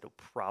 Yes, it'll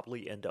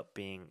probably end up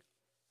being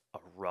a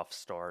rough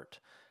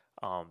start.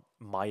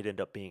 Might end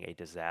up being a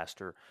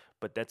disaster,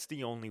 but that's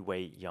the only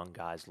way young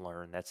guys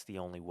learn. That's the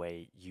only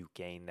way you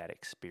gain that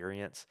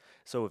experience.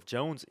 So if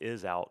Jones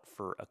is out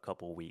for a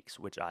couple weeks,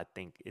 which I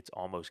think it's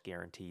almost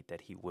guaranteed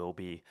that he will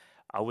be,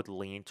 I would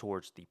lean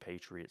towards the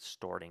Patriots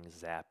starting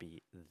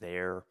Zappi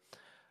there.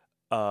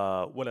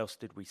 What else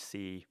did we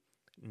see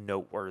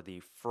noteworthy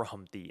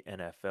from the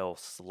NFL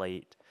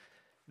slate?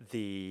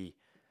 The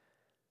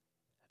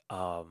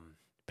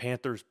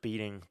Panthers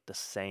beating the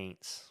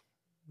Saints.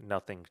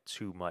 Nothing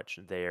too much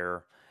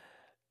there.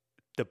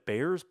 The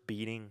Bears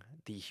beating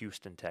the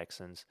Houston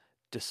Texans,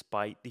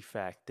 despite the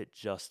fact that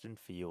Justin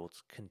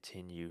Fields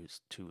continues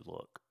to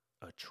look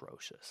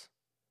atrocious.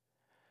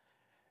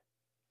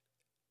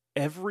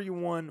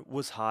 Everyone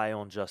was high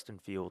on Justin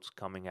Fields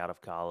coming out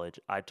of college.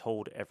 I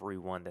told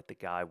everyone that the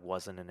guy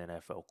wasn't an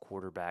NFL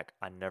quarterback.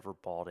 I never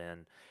bought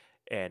in.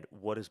 And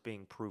what is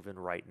being proven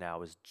right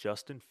now is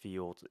Justin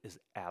Fields is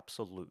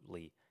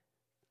absolutely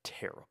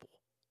terrible.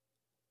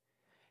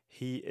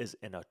 He is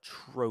an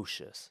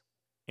atrocious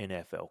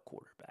NFL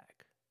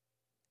quarterback.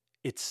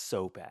 It's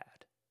so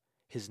bad.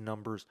 His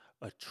numbers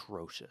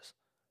atrocious.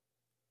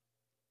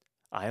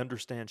 I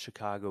understand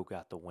Chicago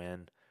got the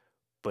win,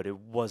 but it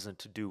wasn't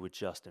to do with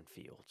Justin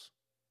Fields.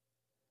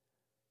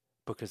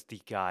 Because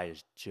the guy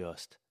is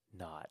just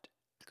not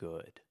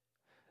good.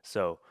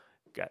 So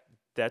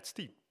that's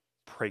the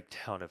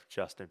breakdown of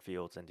Justin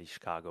Fields and the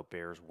Chicago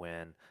Bears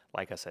win.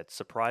 Like I said,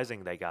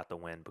 surprising they got the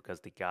win because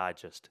the guy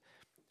just...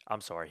 I'm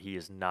sorry, he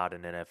is not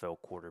an NFL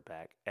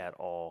quarterback at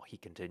all. He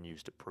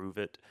continues to prove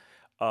it.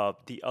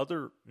 The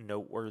other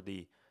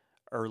noteworthy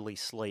early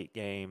slate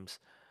games,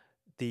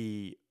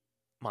 the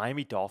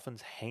Miami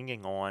Dolphins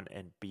hanging on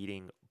and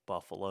beating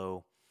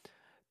Buffalo.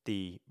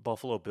 The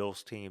Buffalo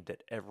Bills team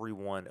that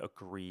everyone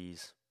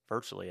agrees,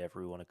 virtually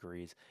everyone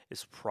agrees,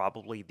 is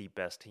probably the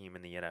best team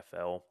in the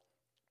NFL.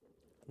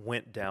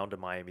 Went down to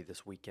Miami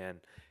this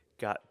weekend,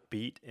 got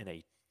beat in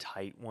a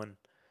tight one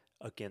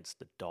against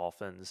the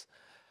Dolphins.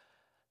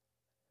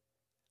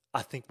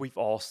 I think we've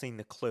all seen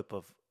the clip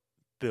of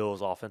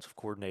Bills offensive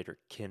coordinator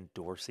Ken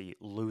Dorsey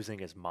losing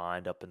his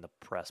mind up in the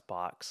press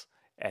box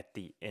at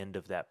the end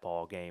of that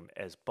ball game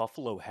as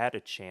Buffalo had a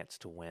chance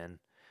to win.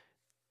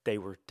 They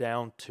were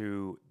down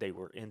 2, they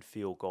were in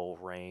field goal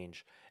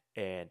range,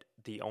 and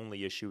the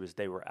only issue is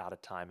they were out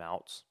of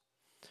timeouts.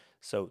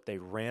 So they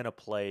ran a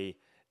play,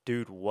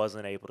 dude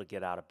wasn't able to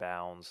get out of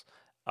bounds.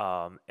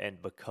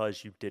 And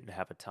because you didn't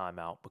have a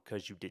timeout,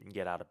 because you didn't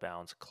get out of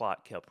bounds,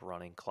 clock kept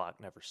running, clock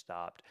never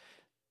stopped.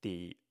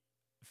 The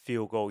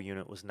field goal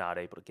unit was not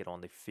able to get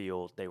on the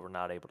field. They were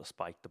not able to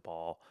spike the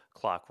ball.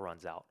 Clock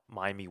runs out.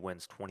 Miami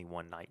wins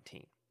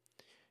 21-19.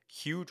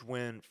 Huge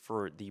win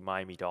for the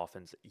Miami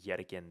Dolphins yet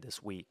again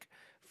this week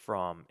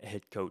from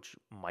head coach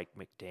Mike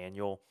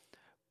McDaniel.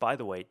 By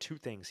the way, 2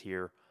 things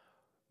here.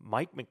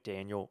 Mike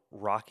McDaniel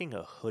rocking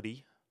a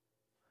hoodie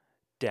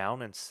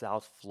down in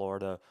South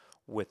Florida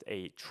with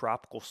a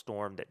tropical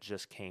storm that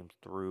just came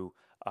through,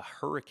 a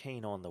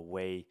hurricane on the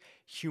way,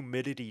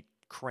 humidity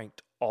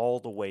cranked all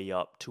the way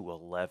up to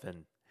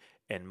 11,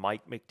 and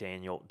Mike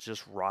McDaniel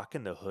just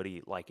rocking the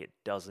hoodie like it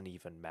doesn't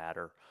even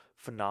matter.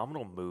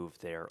 Phenomenal move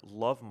there.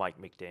 Love Mike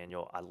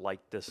McDaniel. I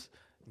like this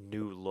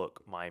new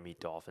look Miami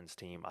Dolphins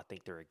team. I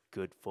think they're a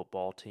good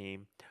football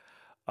team.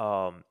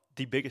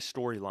 The biggest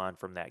storyline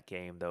from that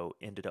game, though,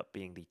 ended up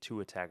being the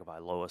Tua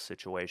Tagovailoa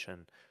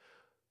situation.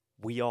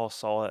 We all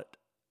saw it.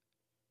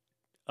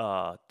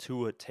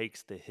 Tua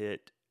takes the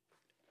hit,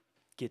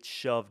 gets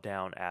shoved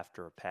down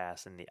after a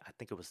pass I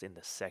think it was in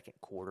the second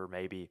quarter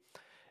maybe,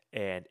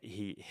 and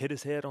he hit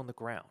his head on the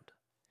ground.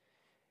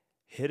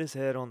 hit his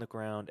head on the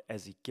ground.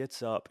 As he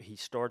gets up, he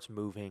starts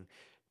moving,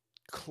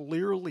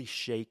 clearly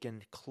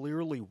shaken,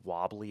 clearly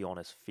wobbly on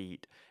his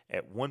feet.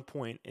 At one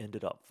point,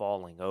 ended up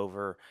falling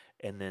over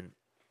and then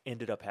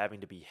ended up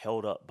having to be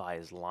held up by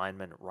his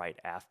lineman right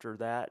after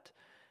that.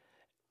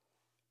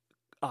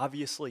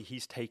 Obviously,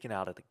 he's taken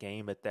out of the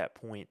game at that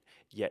point,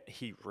 yet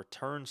he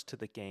returns to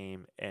the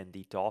game, and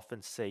the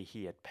Dolphins say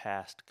he had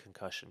passed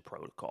concussion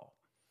protocol.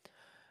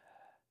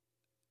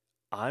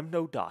 I'm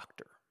no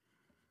doctor.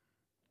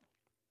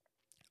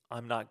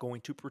 I'm not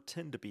going to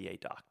pretend to be a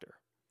doctor.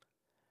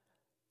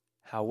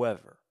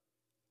 However,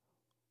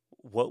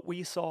 what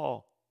we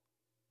saw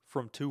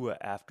from Tua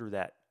after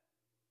that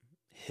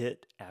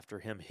hit, after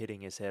him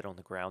hitting his head on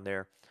the ground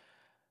there,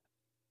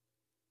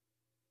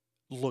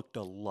 looked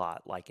a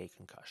lot like a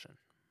concussion.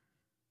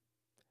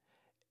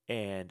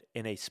 And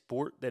in a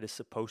sport that is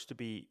supposed to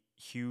be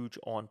huge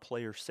on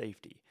player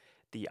safety,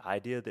 the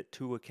idea that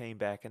Tua came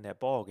back in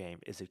that ball game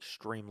is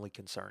extremely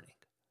concerning.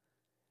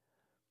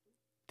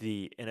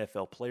 The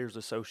NFL Players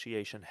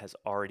Association has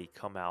already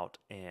come out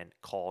and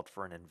called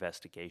for an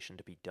investigation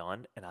to be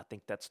done, and I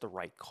think that's the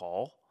right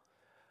call.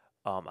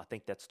 I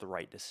think that's the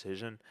right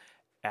decision.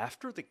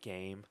 After the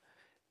game,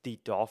 the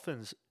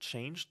Dolphins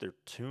changed their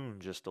tune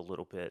just a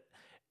little bit,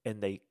 and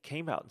they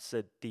came out and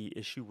said the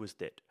issue was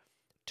that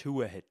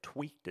Tua had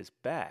tweaked his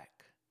back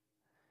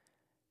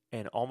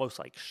and almost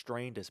like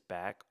strained his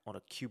back on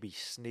a QB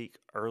sneak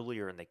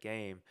earlier in the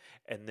game.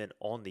 And then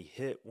on the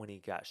hit, when he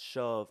got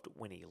shoved,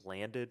 when he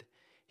landed,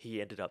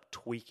 he ended up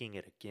tweaking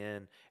it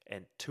again.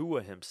 And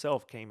Tua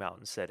himself came out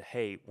and said,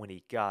 hey, when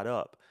he got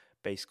up,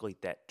 basically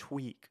that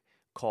tweak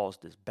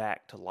caused his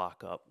back to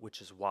lock up,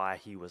 which is why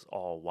he was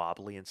all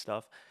wobbly and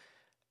stuff.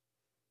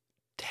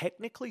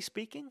 Technically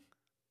speaking,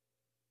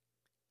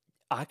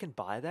 I can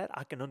buy that.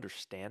 I can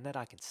understand that.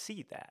 I can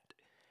see that.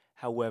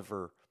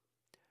 However,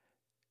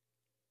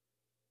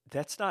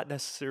 that's not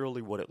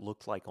necessarily what it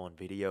looked like on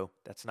video.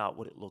 That's not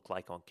what it looked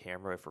like on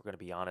camera, if we're going to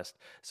be honest.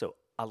 So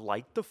I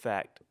like the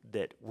fact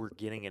that we're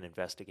getting an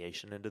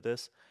investigation into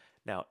this.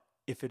 Now,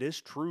 if it is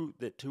true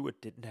that Tua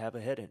didn't have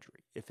a head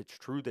injury, if it's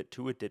true that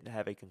Tua didn't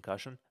have a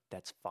concussion,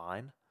 that's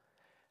fine.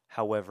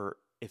 However,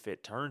 if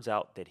it turns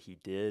out that he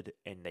did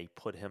and they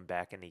put him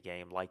back in the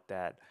game like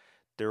that,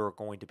 there are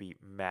going to be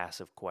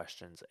massive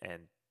questions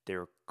and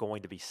there are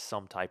going to be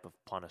some type of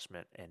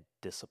punishment and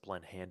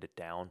discipline handed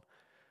down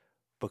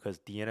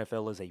because the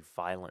NFL is a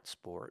violent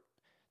sport.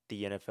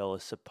 The NFL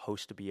is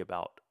supposed to be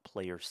about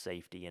player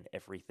safety and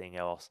everything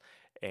else.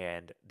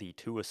 And the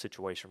Tua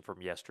situation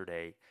from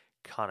yesterday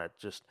kind of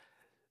just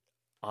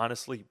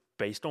honestly,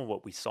 based on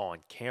what we saw on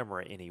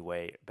camera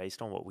anyway,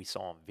 based on what we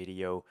saw on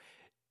video,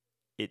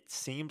 it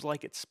seems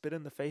like it spit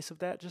in the face of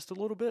that just a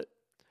little bit.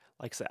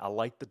 Like I said, I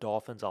like the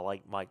Dolphins. I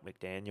like Mike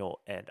McDaniel,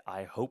 and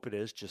I hope it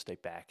is just a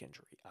back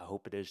injury. I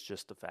hope it is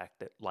just the fact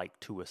that, like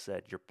Tua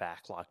said, your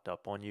back locked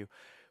up on you.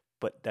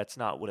 But that's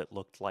not what it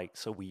looked like.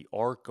 So we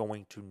are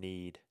going to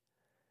need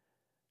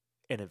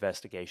an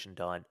investigation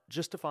done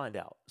just to find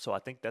out. So I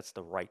think that's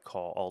the right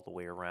call all the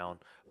way around.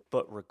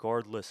 But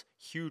regardless,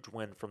 huge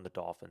win from the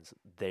Dolphins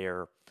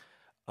there.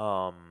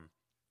 Few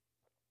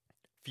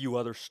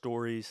other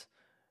stories.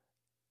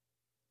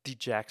 The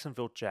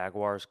Jacksonville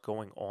Jaguars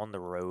going on the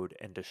road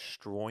and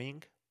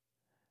destroying,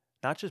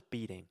 not just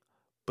beating,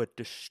 but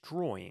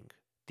destroying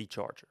the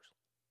Chargers.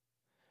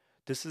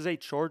 This is a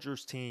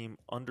Chargers team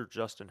under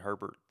Justin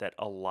Herbert that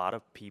a lot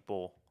of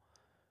people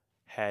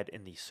had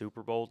in the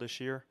Super Bowl this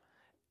year.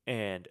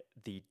 And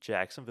the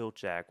Jacksonville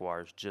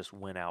Jaguars just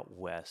went out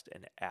west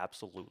and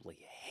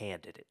absolutely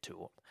handed it to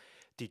them.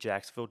 The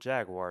Jacksonville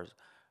Jaguars,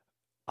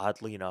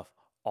 oddly enough,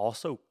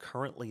 also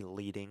currently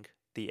leading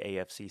the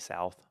AFC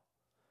South.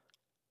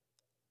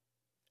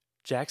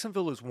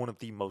 Jacksonville is one of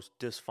the most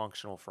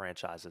dysfunctional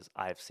franchises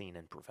I have seen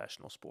in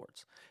professional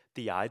sports.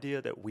 The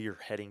idea that we are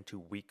heading to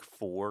week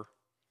 4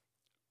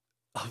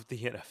 of the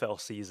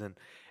NFL season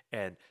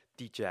and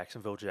the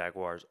Jacksonville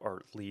Jaguars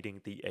are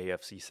leading the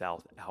AFC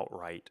South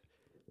outright.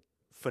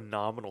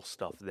 Phenomenal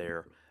stuff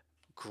there.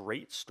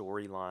 Great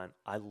storyline.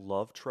 I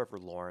love Trevor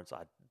Lawrence.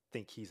 I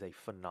think he's a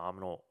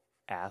phenomenal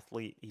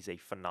athlete. He's a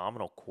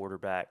phenomenal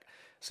quarterback.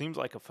 Seems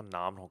like a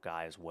phenomenal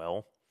guy as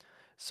well.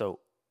 So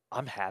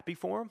I'm happy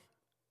for him.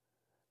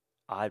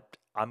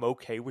 I'm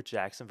okay with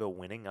Jacksonville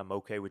winning. I'm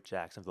okay with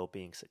Jacksonville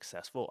being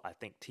successful. I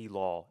think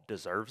T-Law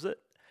deserves it.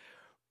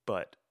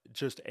 But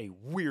just a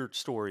weird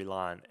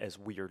storyline as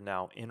we are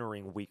now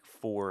entering week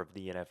 4 of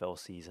the NFL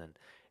season.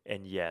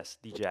 And yes,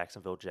 the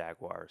Jacksonville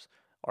Jaguars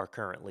are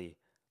currently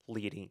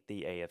leading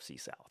the AFC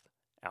South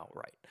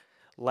outright.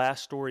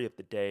 Last story of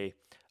the day,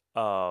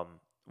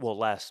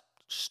 last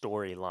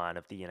storyline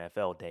of the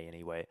NFL day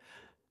anyway.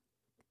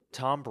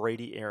 Tom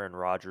Brady, Aaron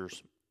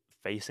Rodgers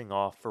facing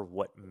off for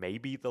what may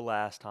be the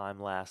last time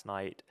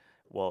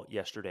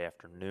yesterday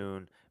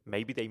afternoon.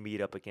 Maybe they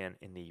meet up again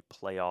in the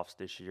playoffs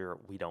this year.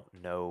 We don't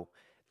know.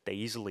 They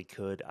easily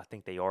could. I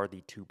think they are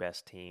the 2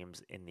 best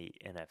teams in the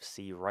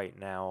NFC right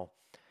now.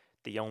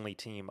 The only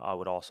team I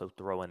would also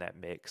throw in that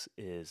mix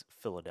is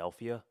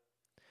Philadelphia.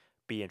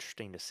 Be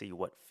interesting to see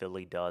what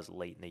Philly does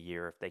late in the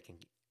year if they can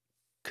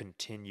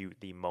continue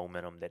the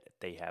momentum that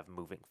they have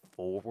moving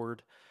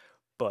forward.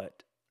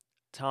 But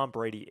Tom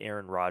Brady,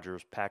 Aaron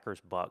Rodgers,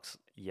 Packers Bucks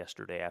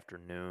yesterday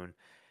afternoon,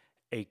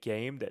 a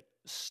game that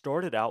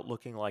started out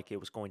looking like it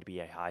was going to be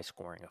a high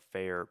scoring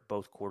affair,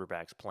 both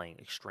quarterbacks playing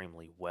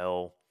extremely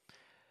well.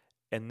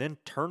 And then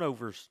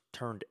turnovers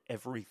turned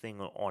everything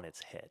on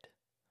its head.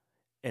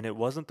 And it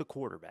wasn't the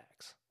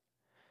quarterbacks.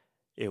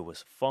 It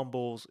was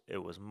fumbles,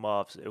 it was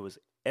muffs, it was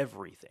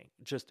everything.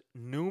 Just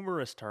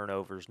numerous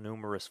turnovers,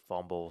 numerous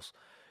fumbles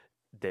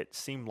that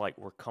seemed like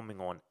were coming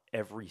on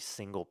every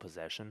single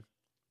possession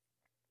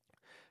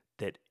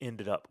that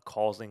ended up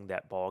causing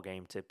that ball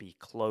game to be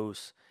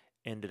close,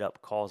 ended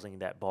up causing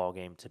that ball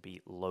game to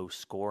be low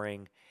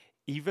scoring.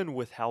 Even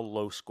with how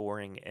low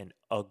scoring and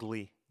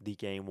ugly the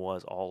game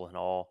was all in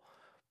all,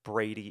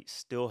 Brady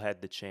still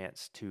had the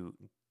chance to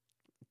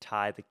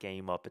tie the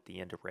game up at the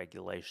end of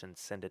regulation,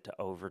 send it to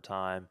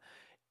overtime.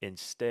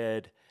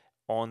 Instead,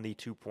 on the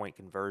 2-point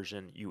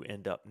conversion, you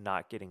end up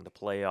not getting the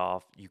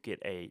playoff. You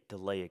get a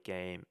delay of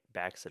game,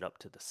 backs it up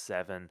to the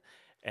 7.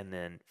 And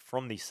then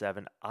from the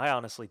 7, I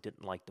honestly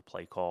didn't like the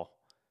play call.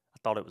 I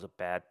thought it was a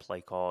bad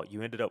play call.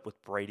 You ended up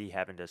with Brady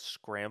having to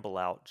scramble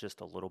out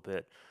just a little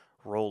bit,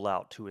 roll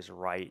out to his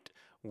right,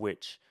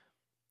 which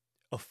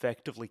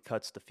effectively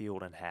cuts the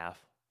field in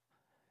half.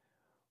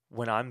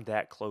 When I'm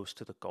that close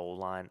to the goal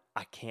line,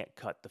 I can't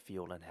cut the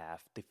field in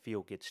half. The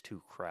field gets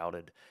too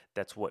crowded.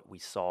 That's what we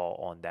saw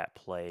on that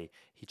play.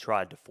 He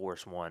tried to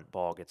force one,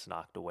 ball gets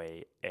knocked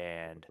away,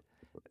 and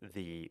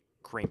the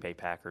Green Bay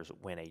Packers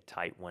win a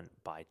tight one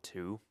by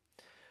 2.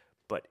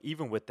 But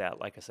even with that,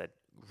 like I said,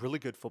 really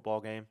good football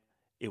game.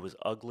 It was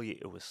ugly.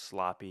 It was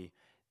sloppy.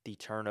 The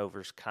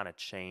turnovers kind of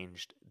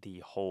changed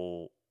the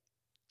whole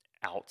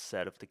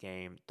outset of the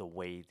game, the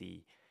way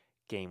the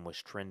game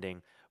was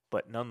trending.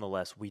 But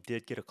nonetheless, we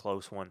did get a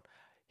close one.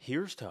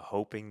 Here's to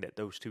hoping that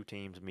those two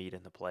teams meet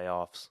in the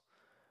playoffs.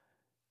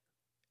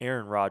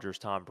 Aaron Rodgers,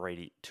 Tom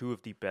Brady, two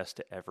of the best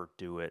to ever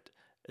do it,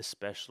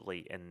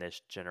 especially in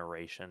this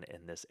generation,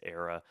 in this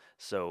era.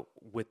 So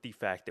with the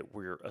fact that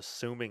we're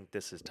assuming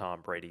this is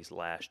Tom Brady's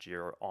last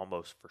year,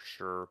 almost for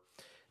sure,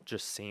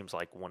 just seems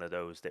like one of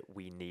those that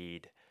we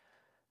need.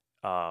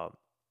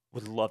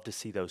 Would love to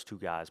see those two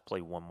guys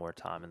play one more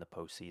time in the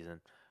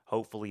postseason.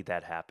 Hopefully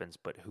that happens,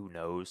 but who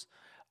knows?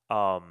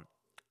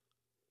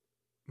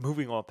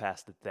 Moving on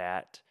past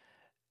that,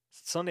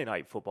 Sunday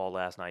Night Football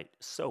last night,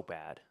 so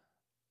bad.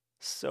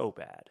 So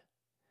bad.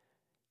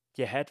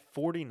 You had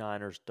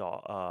 49ers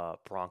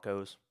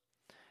Broncos,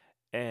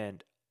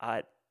 and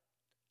I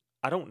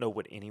don't know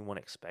what anyone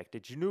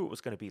expected. You knew it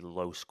was going to be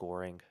low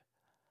scoring.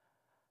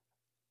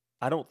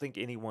 I don't think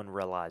anyone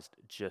realized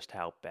just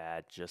how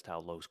bad, just how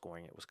low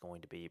scoring it was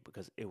going to be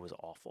because it was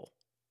awful.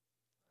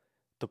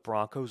 The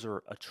Broncos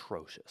are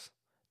atrocious.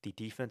 The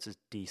defense is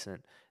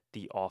decent.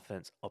 The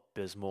offense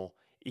abysmal.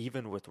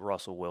 Even with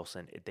Russell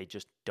Wilson, they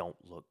just don't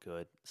look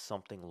good.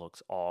 Something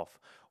looks off.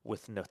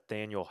 With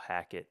Nathaniel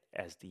Hackett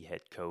as the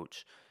head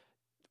coach,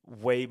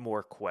 way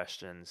more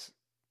questions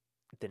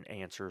than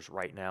answers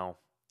right now,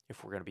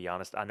 if we're going to be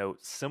honest. I know,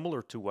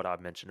 similar to what I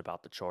mentioned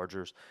about the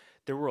Chargers,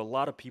 there were a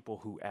lot of people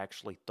who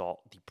actually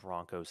thought the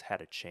Broncos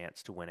had a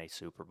chance to win a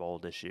Super Bowl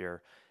this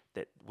year.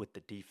 That with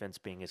the defense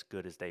being as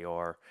good as they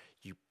are,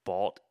 you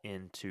bought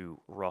into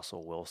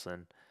Russell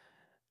Wilson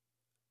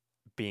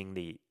being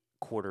the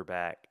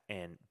quarterback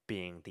and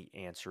being the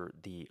answer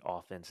the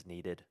offense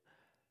needed.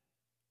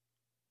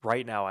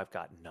 Right now, I've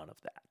got none of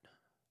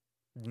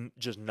that.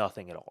 Just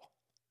nothing at all.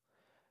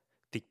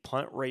 The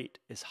punt rate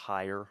is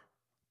higher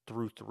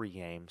through 3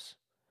 games.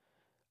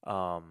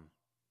 The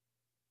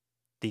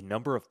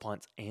number of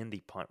punts and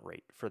the punt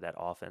rate for that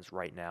offense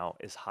right now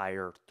is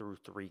higher through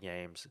 3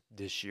 games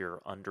this year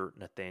under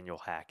Nathaniel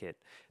Hackett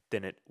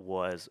than it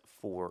was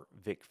for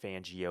Vic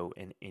Fangio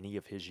in any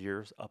of his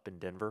years up in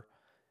Denver.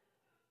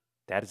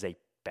 That is a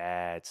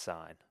bad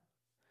sign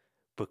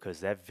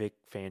because that Vic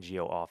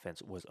Fangio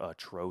offense was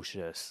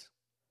atrocious.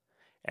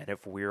 And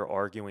if we're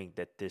arguing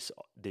that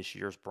this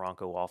year's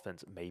Bronco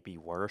offense may be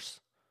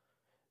worse,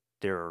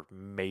 there are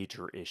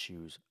major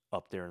issues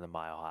up there in the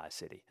Mile High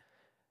City.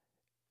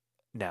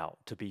 Now,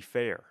 to be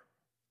fair,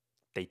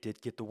 they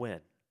did get the win.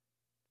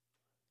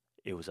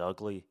 It was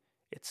ugly.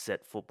 It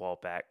set football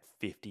back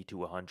 50 to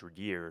 100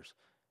 years.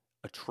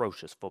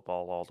 Atrocious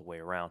football all the way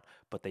around,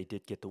 but they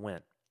did get the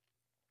win.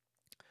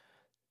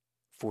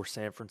 For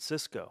San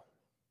Francisco,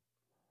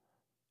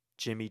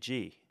 Jimmy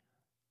G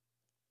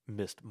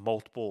missed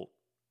multiple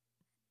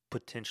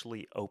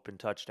potentially open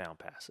touchdown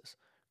passes.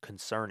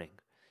 Concerning.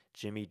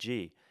 Jimmy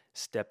G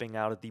stepping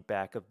out of the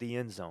back of the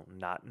end zone,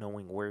 not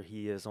knowing where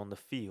he is on the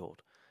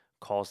field,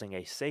 causing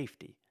a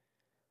safety.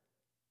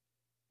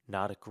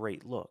 Not a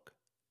great look.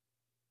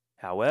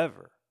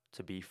 However,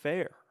 to be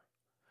fair,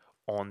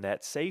 on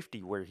that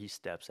safety where he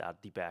steps out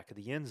of the back of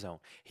the end zone,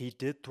 he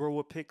did throw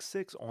a pick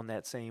 6 on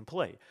that same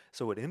play.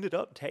 So it ended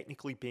up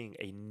technically being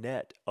a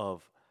net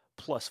of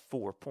plus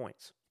 4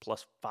 points,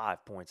 plus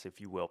 5 points,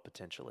 if you will,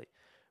 potentially,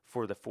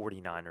 for the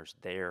 49ers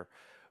there.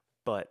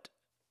 But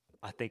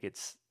I think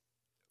it's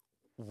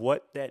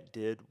what that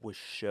did was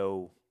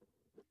show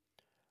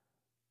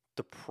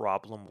the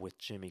problem with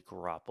Jimmy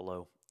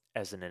Garoppolo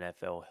as an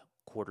NFL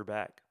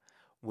quarterback,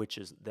 which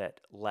is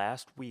that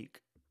last week,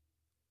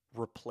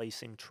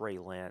 replacing Trey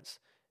Lance,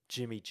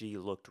 Jimmy G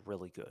looked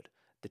really good.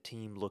 The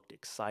team looked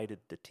excited.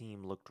 The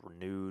team looked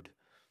renewed.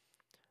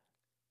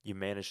 You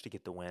managed to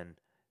get the win.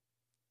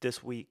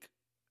 This week,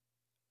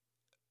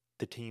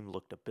 the team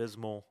looked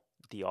abysmal.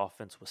 The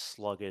offense was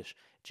sluggish.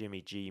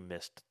 Jimmy G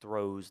missed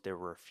throws. There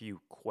were a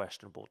few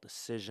questionable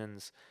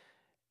decisions.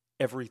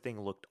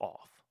 Everything looked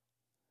off.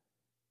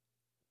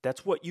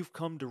 That's what you've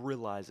come to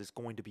realize is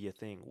going to be a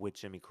thing with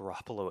Jimmy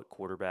Garoppolo at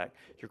quarterback.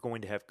 You're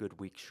going to have good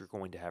weeks. You're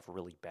going to have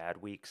really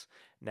bad weeks.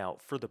 Now,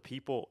 for the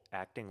people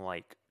acting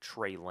like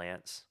Trey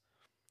Lance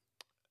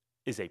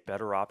is a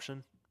better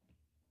option,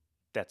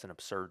 that's an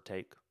absurd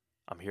take.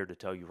 I'm here to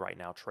tell you right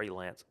now, Trey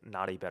Lance,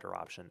 not a better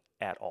option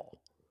at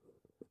all.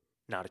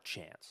 Not a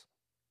chance.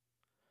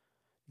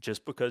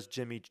 Just because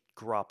Jimmy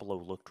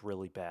Garoppolo looked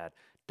really bad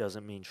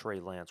doesn't mean Trey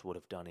Lance would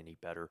have done any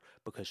better,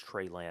 because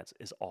Trey Lance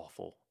is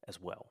awful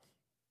as well.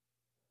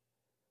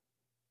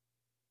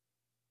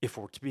 If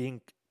we're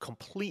being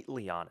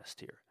completely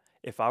honest here,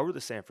 if I were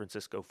the San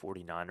Francisco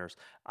 49ers,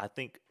 I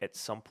think at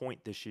some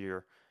point this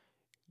year,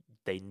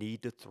 they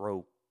need to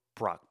throw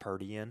Brock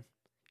Purdy in.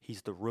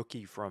 He's the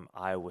rookie from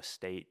Iowa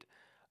State.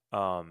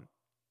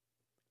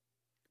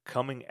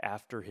 Coming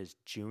after his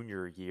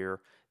junior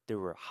year, there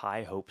were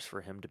high hopes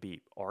for him to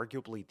be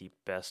arguably the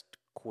best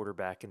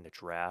quarterback in the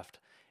draft.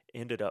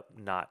 Ended up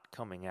not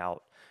coming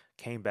out.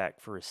 Came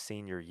back for his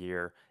senior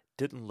year.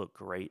 Didn't look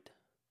great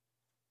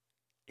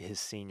his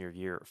senior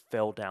year.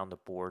 Fell down the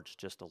boards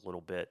just a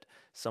little bit.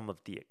 Some of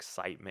the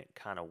excitement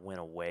kind of went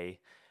away.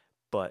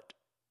 But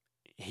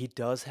he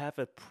does have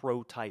a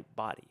pro-type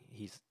body.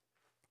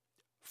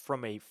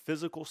 From a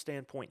physical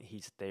standpoint,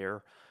 he's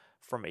there.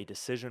 From a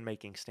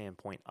decision-making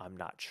standpoint, I'm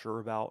not sure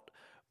about.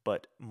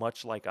 But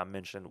much like I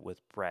mentioned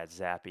with Brad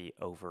Zappi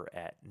over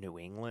at New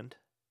England,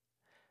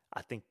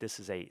 I think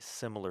this is a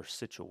similar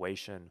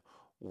situation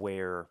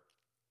where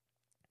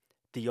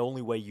the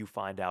only way you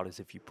find out is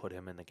if you put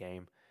him in the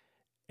game.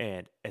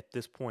 And at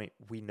this point,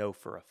 we know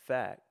for a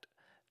fact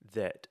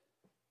that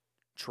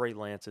Trey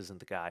Lance isn't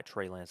the guy.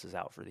 Trey Lance is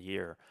out for the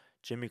year.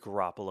 Jimmy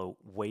Garoppolo,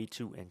 way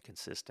too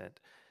inconsistent.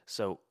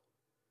 So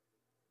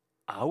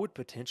I would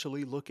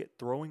potentially look at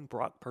throwing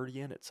Brock Purdy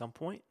in at some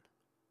point.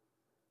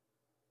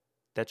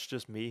 That's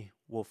just me.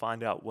 We'll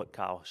find out what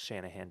Kyle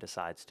Shanahan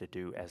decides to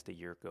do as the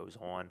year goes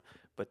on.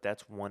 But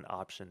that's one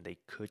option they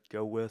could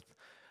go with.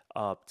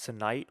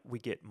 Tonight, we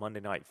get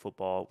Monday Night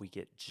Football. We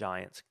get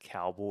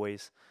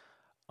Giants-Cowboys.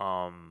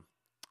 Going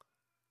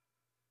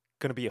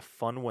to be a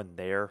fun one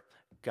there.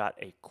 Got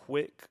a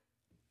quick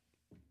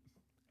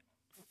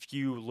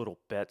few little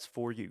bets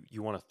for you.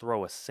 You want to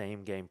throw a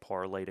same game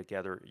parlay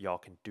together, y'all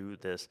can do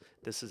this.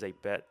 This is a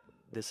bet.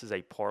 This is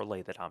a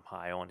parlay that I'm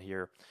high on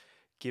here.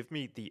 Give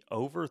me the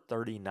over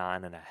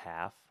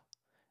 39.5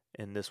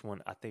 in this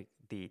one. I think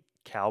the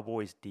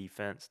Cowboys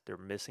defense, they're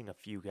missing a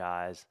few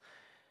guys.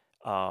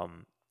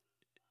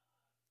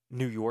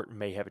 New York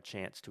may have a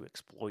chance to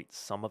exploit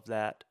some of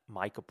that.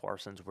 Micah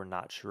Parsons, we're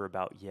not sure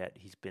about yet.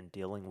 He's been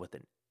dealing with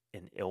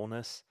an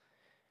illness.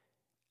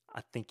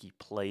 I think he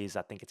plays.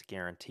 I think it's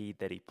guaranteed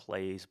that he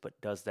plays,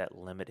 but does that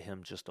limit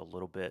him just a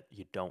little bit?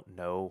 You don't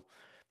know.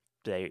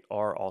 They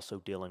are also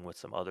dealing with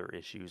some other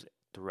issues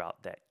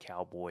throughout that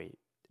Cowboy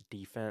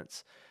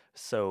defense.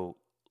 So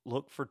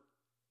look for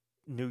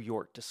New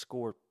York to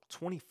score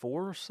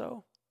 24 or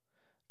so.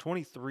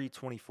 23,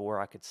 24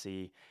 I could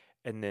see.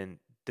 And then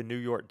the New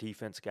York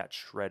defense got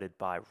shredded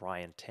by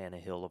Ryan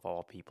Tannehill, of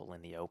all people,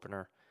 in the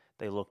opener.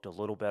 They looked a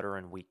little better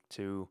in week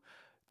 2.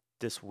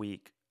 This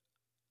week,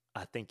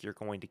 I think you're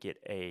going to get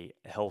a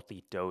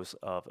healthy dose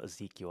of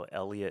Ezekiel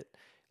Elliott.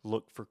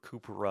 Look for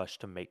Cooper Rush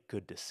to make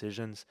good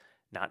decisions.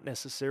 Not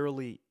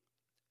necessarily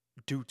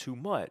do too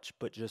much,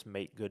 but just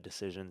make good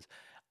decisions.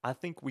 I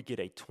think we get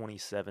a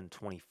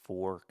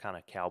 27-24 kind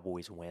of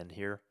Cowboys win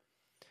here,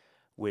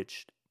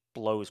 which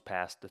blows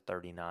past the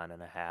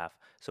 39.5.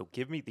 So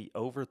give me the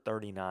over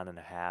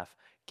 39.5.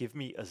 Give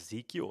me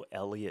Ezekiel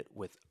Elliott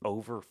with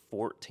over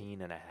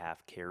 14.5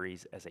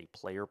 carries as a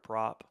player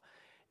prop.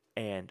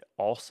 And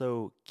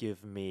also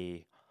give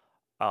me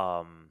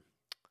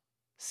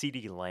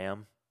CeeDee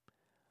Lamb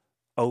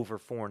over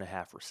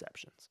 4.5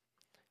 receptions.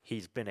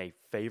 He's been a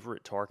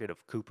favorite target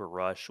of Cooper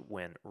Rush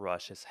when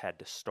Rush has had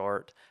to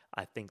start.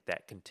 I think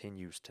that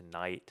continues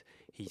tonight.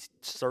 He's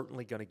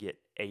certainly going to get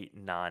 8,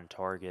 9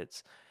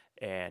 targets.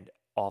 And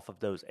off of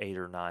those 8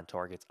 or 9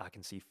 targets, I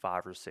can see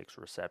 5 or 6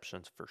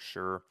 receptions for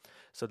sure.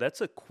 So that's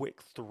a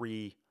quick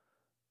 3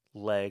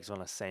 legs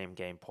on a same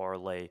game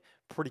parlay.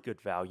 Pretty good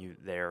value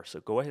there. So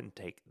go ahead and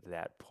take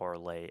that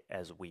parlay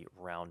as we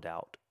round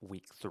out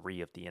week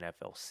 3 of the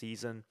NFL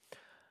season.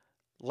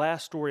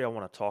 Last story I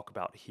want to talk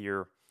about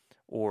here,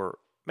 or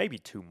maybe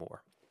 2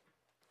 more.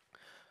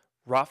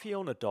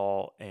 Rafael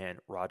Nadal and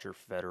Roger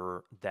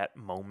Federer, that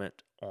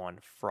moment on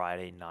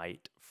Friday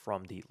night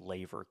from the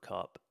Laver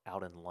Cup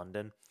out in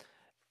London,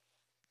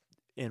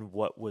 in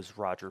what was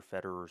Roger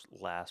Federer's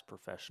last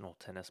professional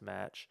tennis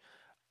match,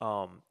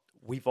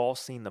 we've all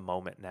seen the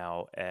moment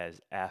now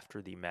as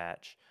after the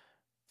match,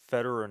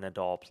 Federer and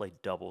Nadal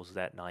played doubles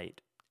that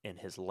night in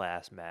his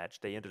last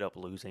match. They ended up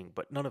losing,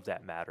 but none of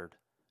that mattered.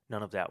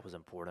 None of that was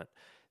important.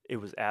 It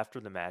was after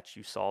the match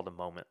you saw the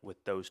moment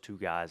with those two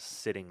guys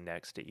sitting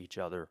next to each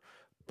other,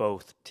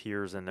 both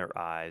tears in their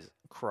eyes,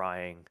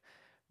 crying.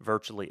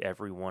 Virtually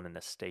everyone in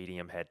the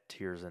stadium had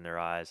tears in their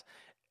eyes.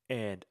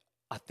 And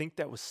I think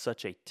that was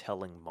such a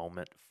telling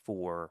moment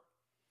for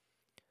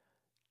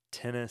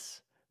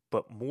tennis,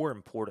 but more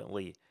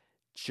importantly,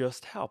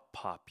 just how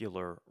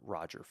popular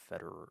Roger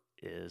Federer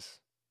is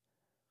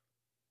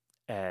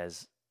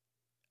as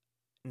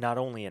not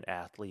only an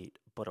athlete,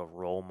 but a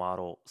role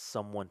model,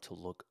 someone to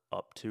look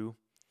up to.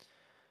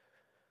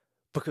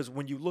 Because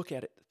when you look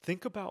at it,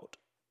 think about,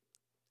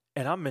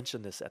 and I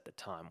mentioned this at the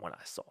time when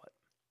I saw it,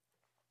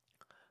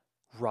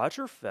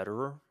 Roger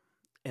Federer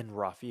and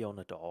Rafael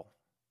Nadal,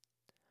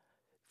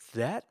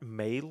 that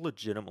may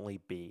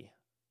legitimately be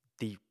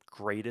the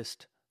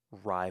greatest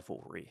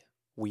rivalry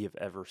we have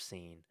ever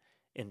seen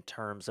in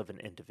terms of an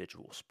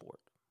individual sport.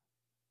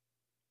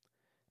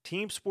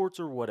 Team sports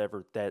or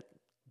whatever,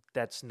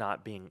 that's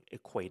not being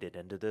equated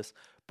into this,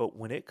 but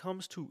when it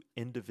comes to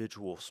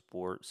individual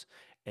sports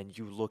and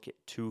you look at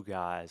two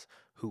guys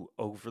who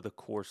over the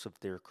course of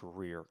their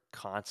career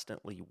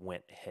constantly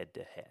went head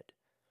to head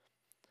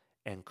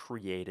and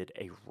created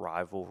a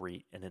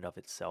rivalry in and of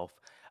itself,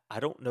 I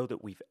don't know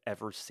that we've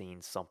ever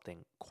seen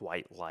something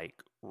quite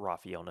like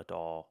Rafael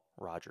Nadal,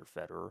 Roger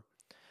Federer.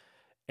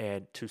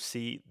 And to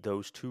see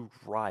those two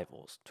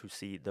rivals, to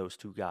see those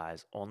two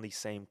guys on the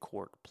same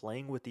court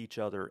playing with each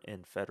other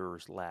in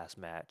Federer's last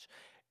match,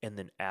 and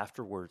then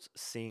afterwards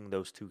seeing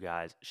those two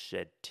guys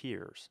shed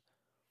tears,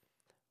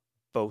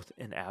 both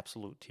in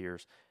absolute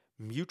tears,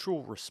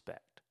 mutual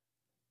respect,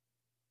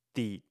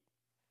 the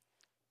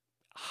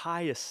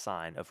highest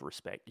sign of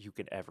respect you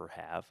can ever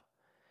have,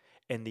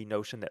 and the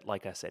notion that,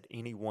 like I said,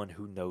 anyone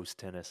who knows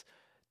tennis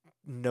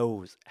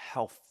knows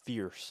how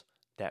fierce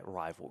that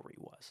rivalry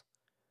was.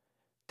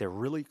 They're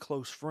really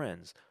close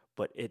friends,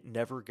 but it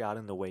never got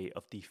in the way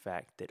of the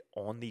fact that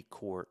on the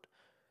court,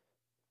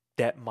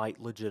 that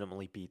might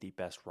legitimately be the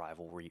best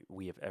rivalry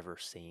we have ever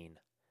seen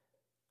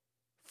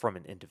from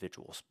an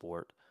individual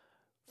sport.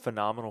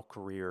 Phenomenal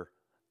career.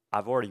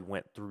 I've already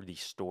went through the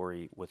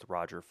story with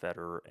Roger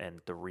Federer and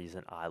the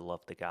reason I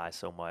love the guy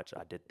so much.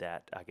 I did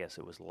that, I guess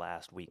it was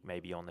last week,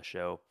 maybe on the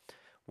show.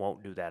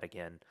 Won't do that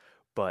again.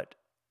 But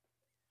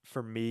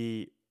for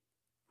me,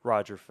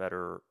 Roger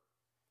Federer,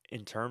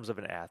 in terms of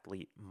an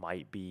athlete,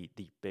 might be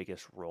the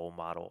biggest role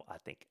model I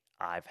think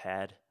I've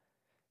had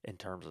in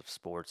terms of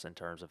sports, in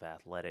terms of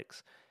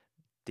athletics.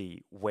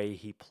 The way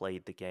he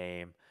played the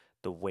game,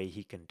 the way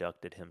he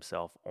conducted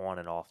himself on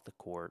and off the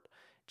court,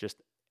 just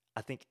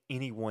I think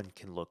anyone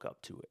can look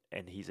up to it.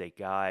 And he's a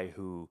guy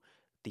who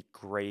the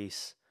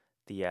grace,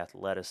 the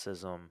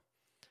athleticism,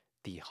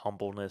 the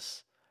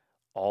humbleness,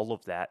 all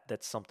of that,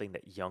 that's something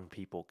that young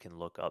people can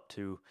look up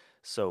to.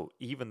 So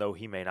even though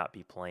he may not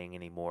be playing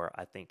anymore,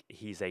 I think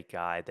he's a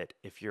guy that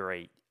if you're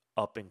a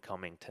up and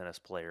coming tennis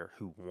player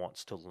who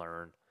wants to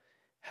learn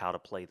how to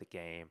play the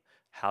game,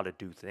 how to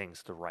do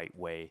things the right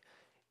way,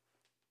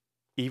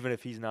 even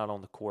if he's not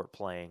on the court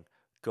playing,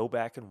 go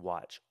back and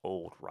watch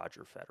old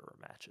Roger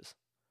Federer matches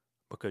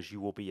because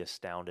you will be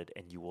astounded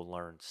and you will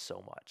learn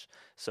so much.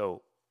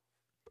 So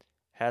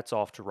hats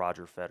off to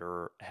Roger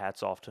Federer.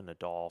 Hats off to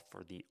Nadal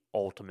for the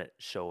ultimate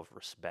show of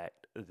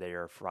respect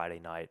there Friday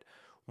night.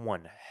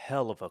 One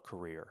hell of a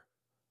career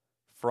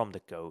from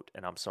the GOAT.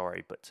 And I'm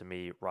sorry, but to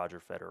me,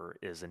 Roger Federer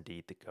is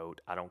indeed the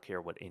GOAT. I don't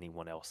care what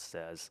anyone else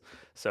says.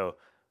 So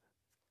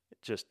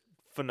just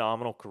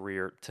phenomenal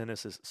career.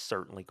 Tennis is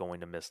certainly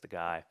going to miss the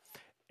guy.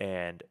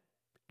 And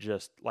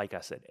just like I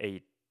said,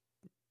 a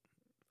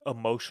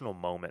emotional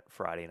moment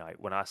Friday night.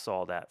 When I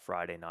saw that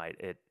Friday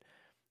night,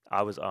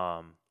 I was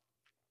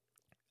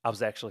I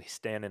was actually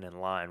standing in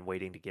line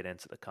waiting to get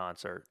into the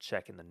concert,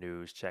 checking the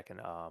news, checking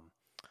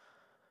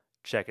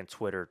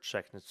Twitter,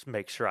 checking to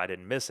make sure I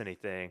didn't miss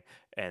anything,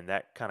 and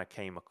that kind of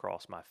came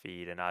across my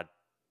feed, and I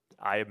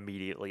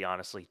immediately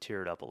honestly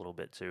teared up a little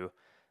bit too.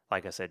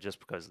 Like I said, just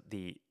because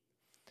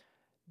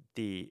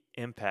the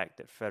impact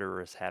that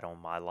Federer has had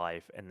on my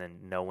life, and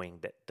then knowing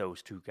that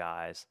those two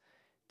guys,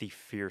 the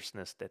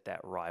fierceness that that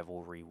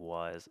rivalry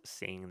was,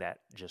 seeing that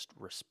just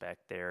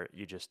respect there,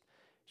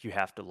 you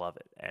have to love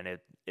it, and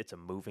it's a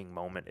moving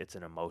moment, it's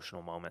an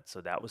emotional moment.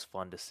 So that was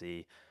fun to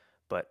see,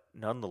 but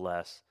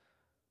nonetheless,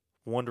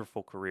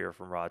 wonderful career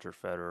from Roger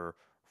Federer,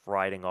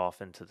 riding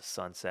off into the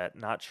sunset.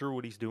 Not sure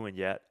what he's doing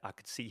yet. I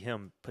could see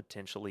him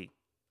potentially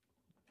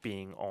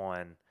being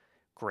on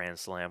Grand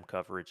Slam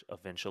coverage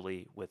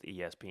eventually with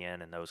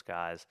ESPN and those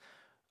guys,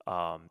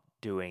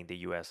 doing the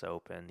U.S.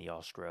 Open, the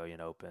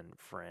Australian Open,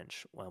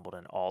 French,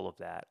 Wimbledon, all of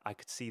that. I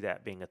could see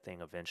that being a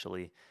thing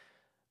eventually.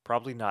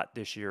 Probably not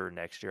this year or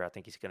next year. I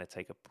think he's going to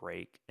take a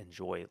break,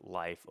 enjoy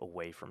life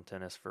away from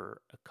tennis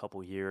for a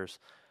couple years.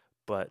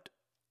 But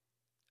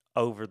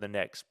over the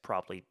next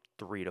probably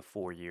 3 to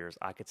 4 years,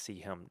 I could see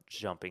him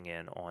jumping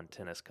in on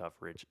tennis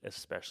coverage,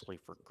 especially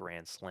for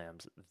Grand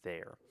Slams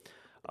there.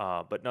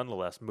 But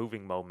nonetheless,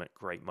 moving moment,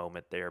 great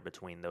moment there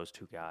between those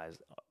two guys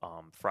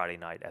Friday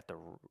night at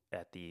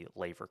the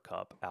Laver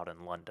Cup out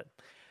in London.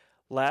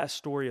 Last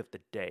story of the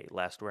day,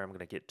 last story I'm going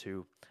to get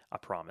to, I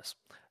promise.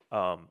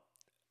 Um,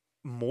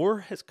 More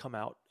has come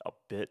out a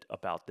bit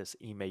about this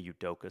Ime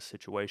Udoka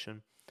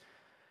situation.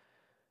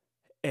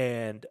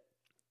 And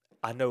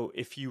I know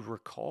if you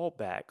recall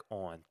back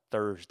on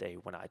Thursday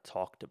when I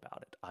talked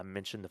about it, I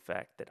mentioned the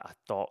fact that I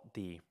thought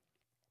the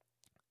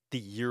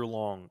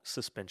year-long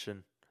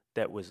suspension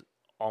that was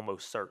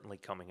almost certainly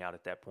coming out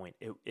at that point,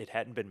 it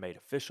hadn't been made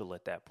official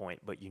at that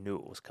point, but you knew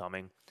it was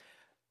coming.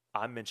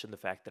 I mentioned the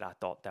fact that I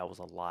thought that was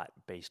a lot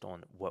based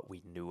on what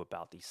we knew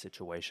about the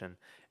situation.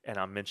 And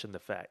I mentioned the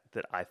fact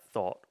that I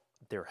thought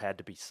there had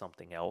to be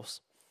something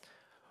else.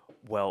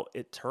 Well,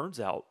 it turns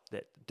out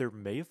that there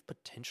may have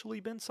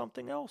potentially been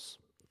something else.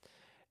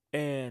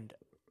 And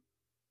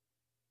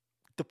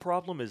the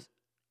problem is,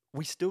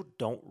 we still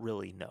don't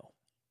really know.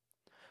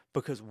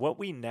 Because what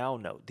we now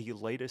know, the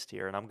latest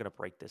here, and I'm going to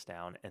break this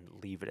down and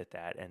leave it at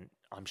that, and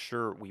I'm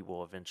sure we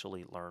will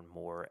eventually learn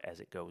more as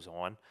it goes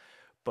on.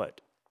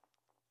 But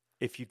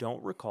if you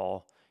don't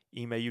recall,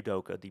 Ime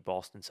Udoka, the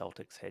Boston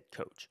Celtics head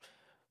coach,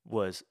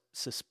 was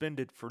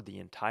suspended for the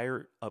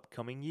entire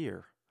upcoming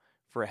year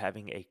for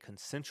having a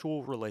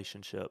consensual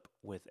relationship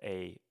with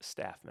a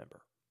staff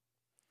member.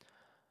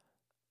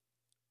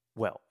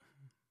 Well,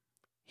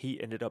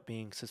 he ended up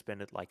being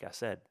suspended, like I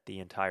said, the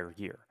entire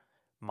year.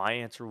 My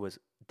answer was,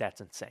 that's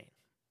insane.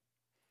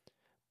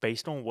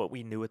 Based on what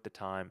we knew at the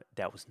time,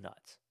 that was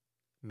nuts.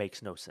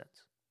 Makes no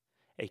sense.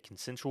 A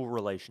consensual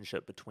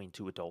relationship between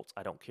two adults,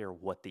 I don't care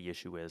what the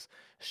issue is,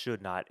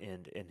 should not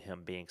end in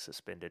him being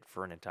suspended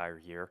for an entire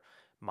year.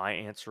 My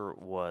answer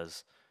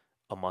was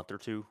a month or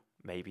two,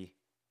 maybe.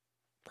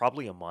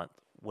 Probably a month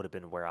would have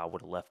been where I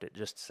would have left it,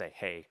 just to say,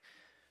 hey,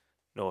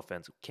 no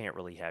offense, can't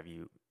really have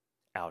you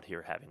out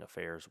here having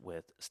affairs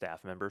with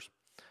staff members.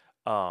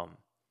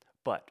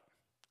 But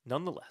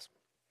nonetheless,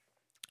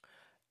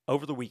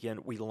 over the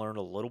weekend, we learned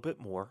a little bit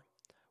more,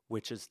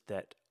 which is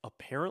that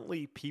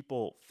apparently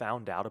people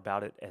found out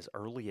about it as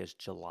early as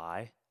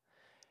July,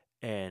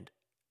 and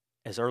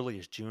as early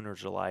as June or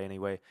July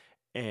anyway,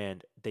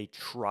 and they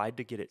tried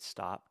to get it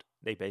stopped.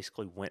 They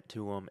basically went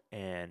to him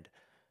and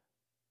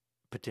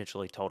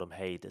potentially told him,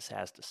 hey, this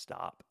has to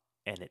stop,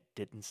 and it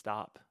didn't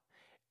stop.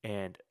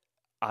 And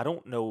I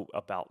don't know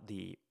about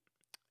the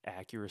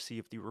accuracy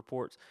of the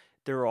reports.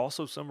 There are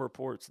also some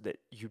reports that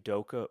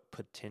Udoka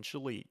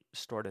potentially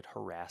started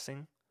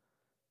harassing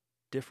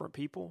different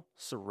people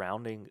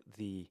surrounding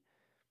the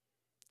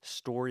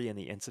story and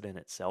the incident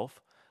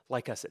itself.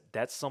 Like I said,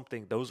 that's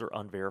something, those are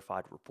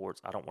unverified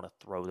reports. I don't want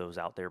to throw those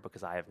out there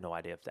because I have no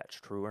idea if that's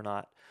true or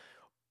not.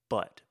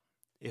 But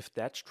if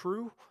that's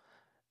true,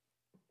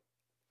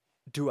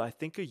 do I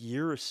think a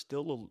year is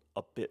still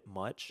a bit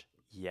much?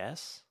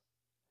 Yes.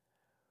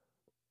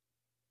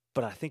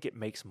 But I think it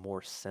makes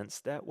more sense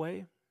that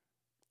way.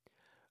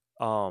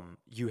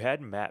 You had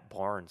Matt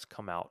Barnes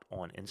come out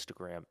on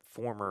Instagram,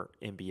 former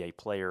NBA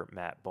player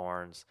Matt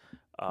Barnes.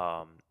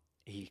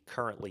 He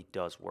currently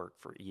does work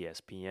for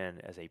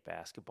ESPN as a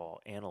basketball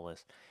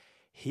analyst.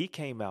 He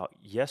came out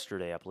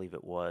yesterday, I believe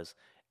it was,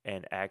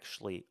 and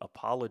actually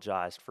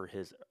apologized for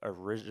his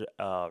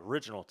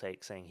original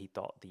take, saying he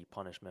thought the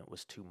punishment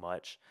was too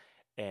much,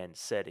 and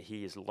said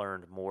he has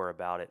learned more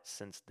about it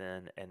since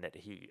then and that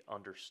he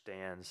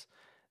understands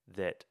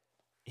that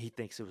he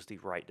thinks it was the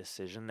right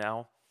decision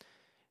now.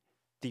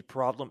 The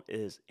problem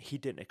is he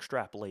didn't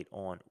extrapolate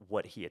on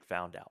what he had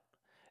found out.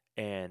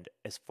 And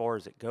as far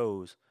as it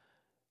goes,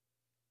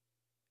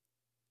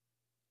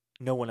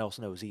 no one else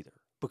knows either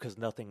because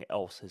nothing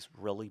else has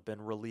really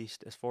been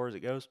released as far as it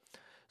goes.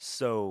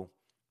 So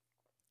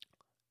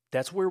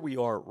that's where we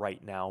are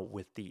right now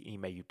with the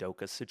Ime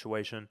Udoka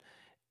situation,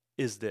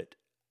 is that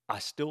I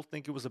still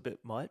think it was a bit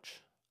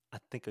much. I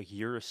think a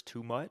year is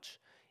too much.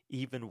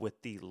 Even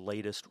with the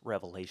latest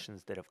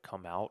revelations that have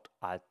come out,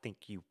 I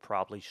think you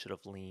probably should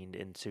have leaned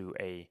into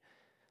a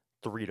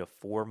 3 to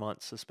 4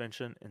 month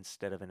suspension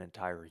instead of an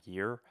entire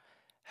year.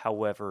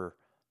 However,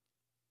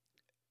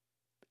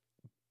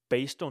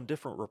 based on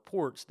different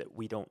reports that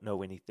we don't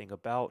know anything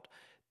about,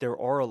 there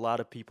are a lot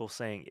of people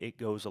saying it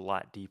goes a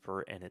lot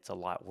deeper and it's a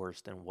lot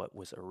worse than what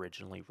was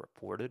originally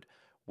reported,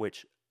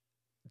 which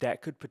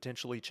that could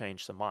potentially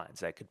change some minds.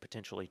 That could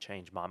potentially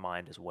change my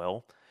mind as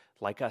well.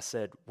 Like I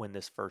said, when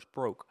this first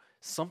broke,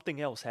 something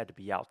else had to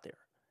be out there.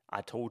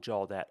 I told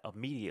y'all that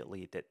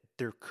immediately, that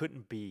there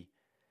couldn't be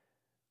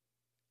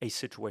a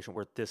situation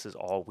where this is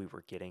all we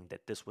were getting,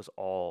 that this was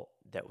all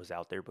that was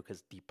out there,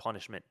 because the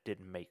punishment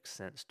didn't make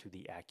sense to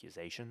the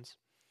accusations.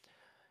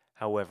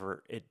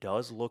 However, it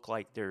does look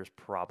like there's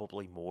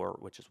probably more,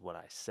 which is what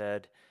I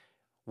said.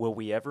 Will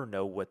we ever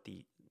know what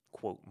the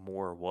quote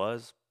more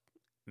was?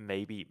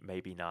 Maybe,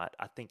 maybe not.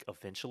 I think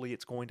eventually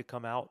it's going to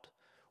come out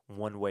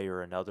one way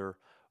or another.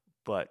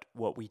 But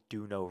what we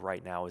do know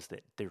right now is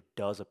that there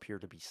does appear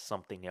to be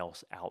something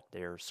else out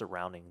there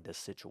surrounding this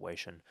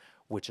situation,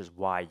 which is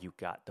why you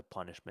got the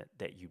punishment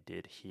that you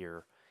did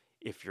here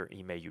if you're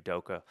Ime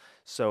Udoka.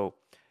 So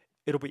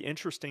It'll be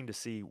interesting to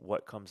see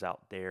what comes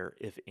out there,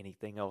 if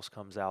anything else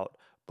comes out,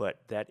 but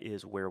that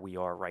is where we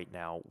are right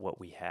now, what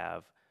we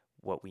have,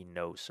 what we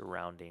know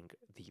surrounding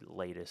the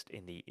latest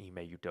in the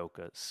Ime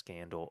Udoka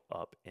scandal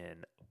up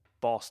in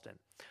Boston.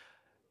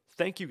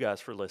 Thank you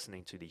guys for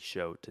listening to the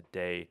show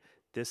today.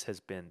 This has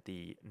been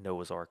the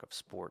Noah's Ark of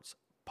Sports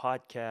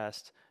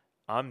podcast.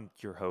 I'm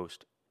your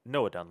host,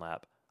 Noah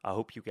Dunlap. I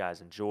hope you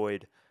guys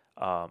enjoyed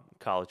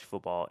college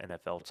football,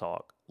 NFL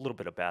talk, a little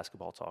bit of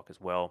basketball talk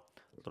as well,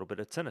 a little bit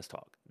of tennis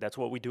talk. That's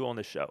what we do on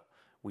this show.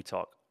 We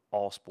talk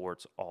all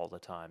sports all the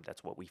time.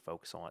 That's what we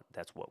focus on.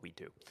 That's what we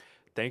do.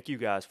 Thank you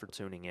guys for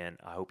tuning in.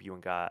 I hope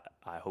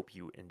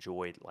you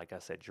enjoyed, like I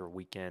said, your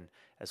weekend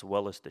as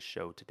well as the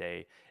show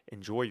today.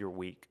 Enjoy your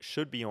week.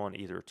 Should be on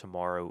either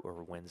tomorrow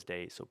or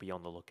Wednesday, so be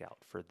on the lookout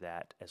for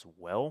that as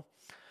well.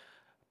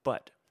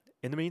 But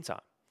in the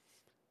meantime,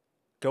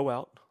 go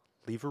out,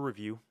 leave a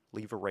review,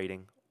 leave a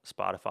rating,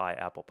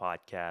 Spotify, Apple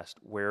Podcast,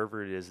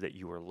 wherever it is that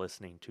you are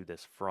listening to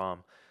this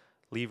from.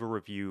 Leave a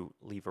review,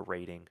 leave a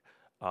rating.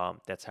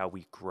 That's how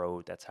we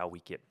grow. That's how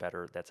we get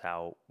better. That's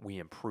how we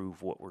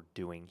improve what we're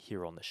doing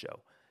here on the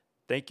show.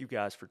 Thank you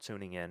guys for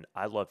tuning in.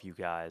 I love you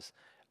guys.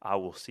 I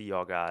will see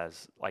y'all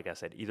guys, like I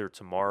said, either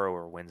tomorrow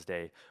or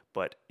Wednesday.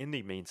 But in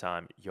the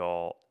meantime,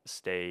 y'all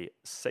stay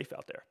safe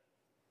out there.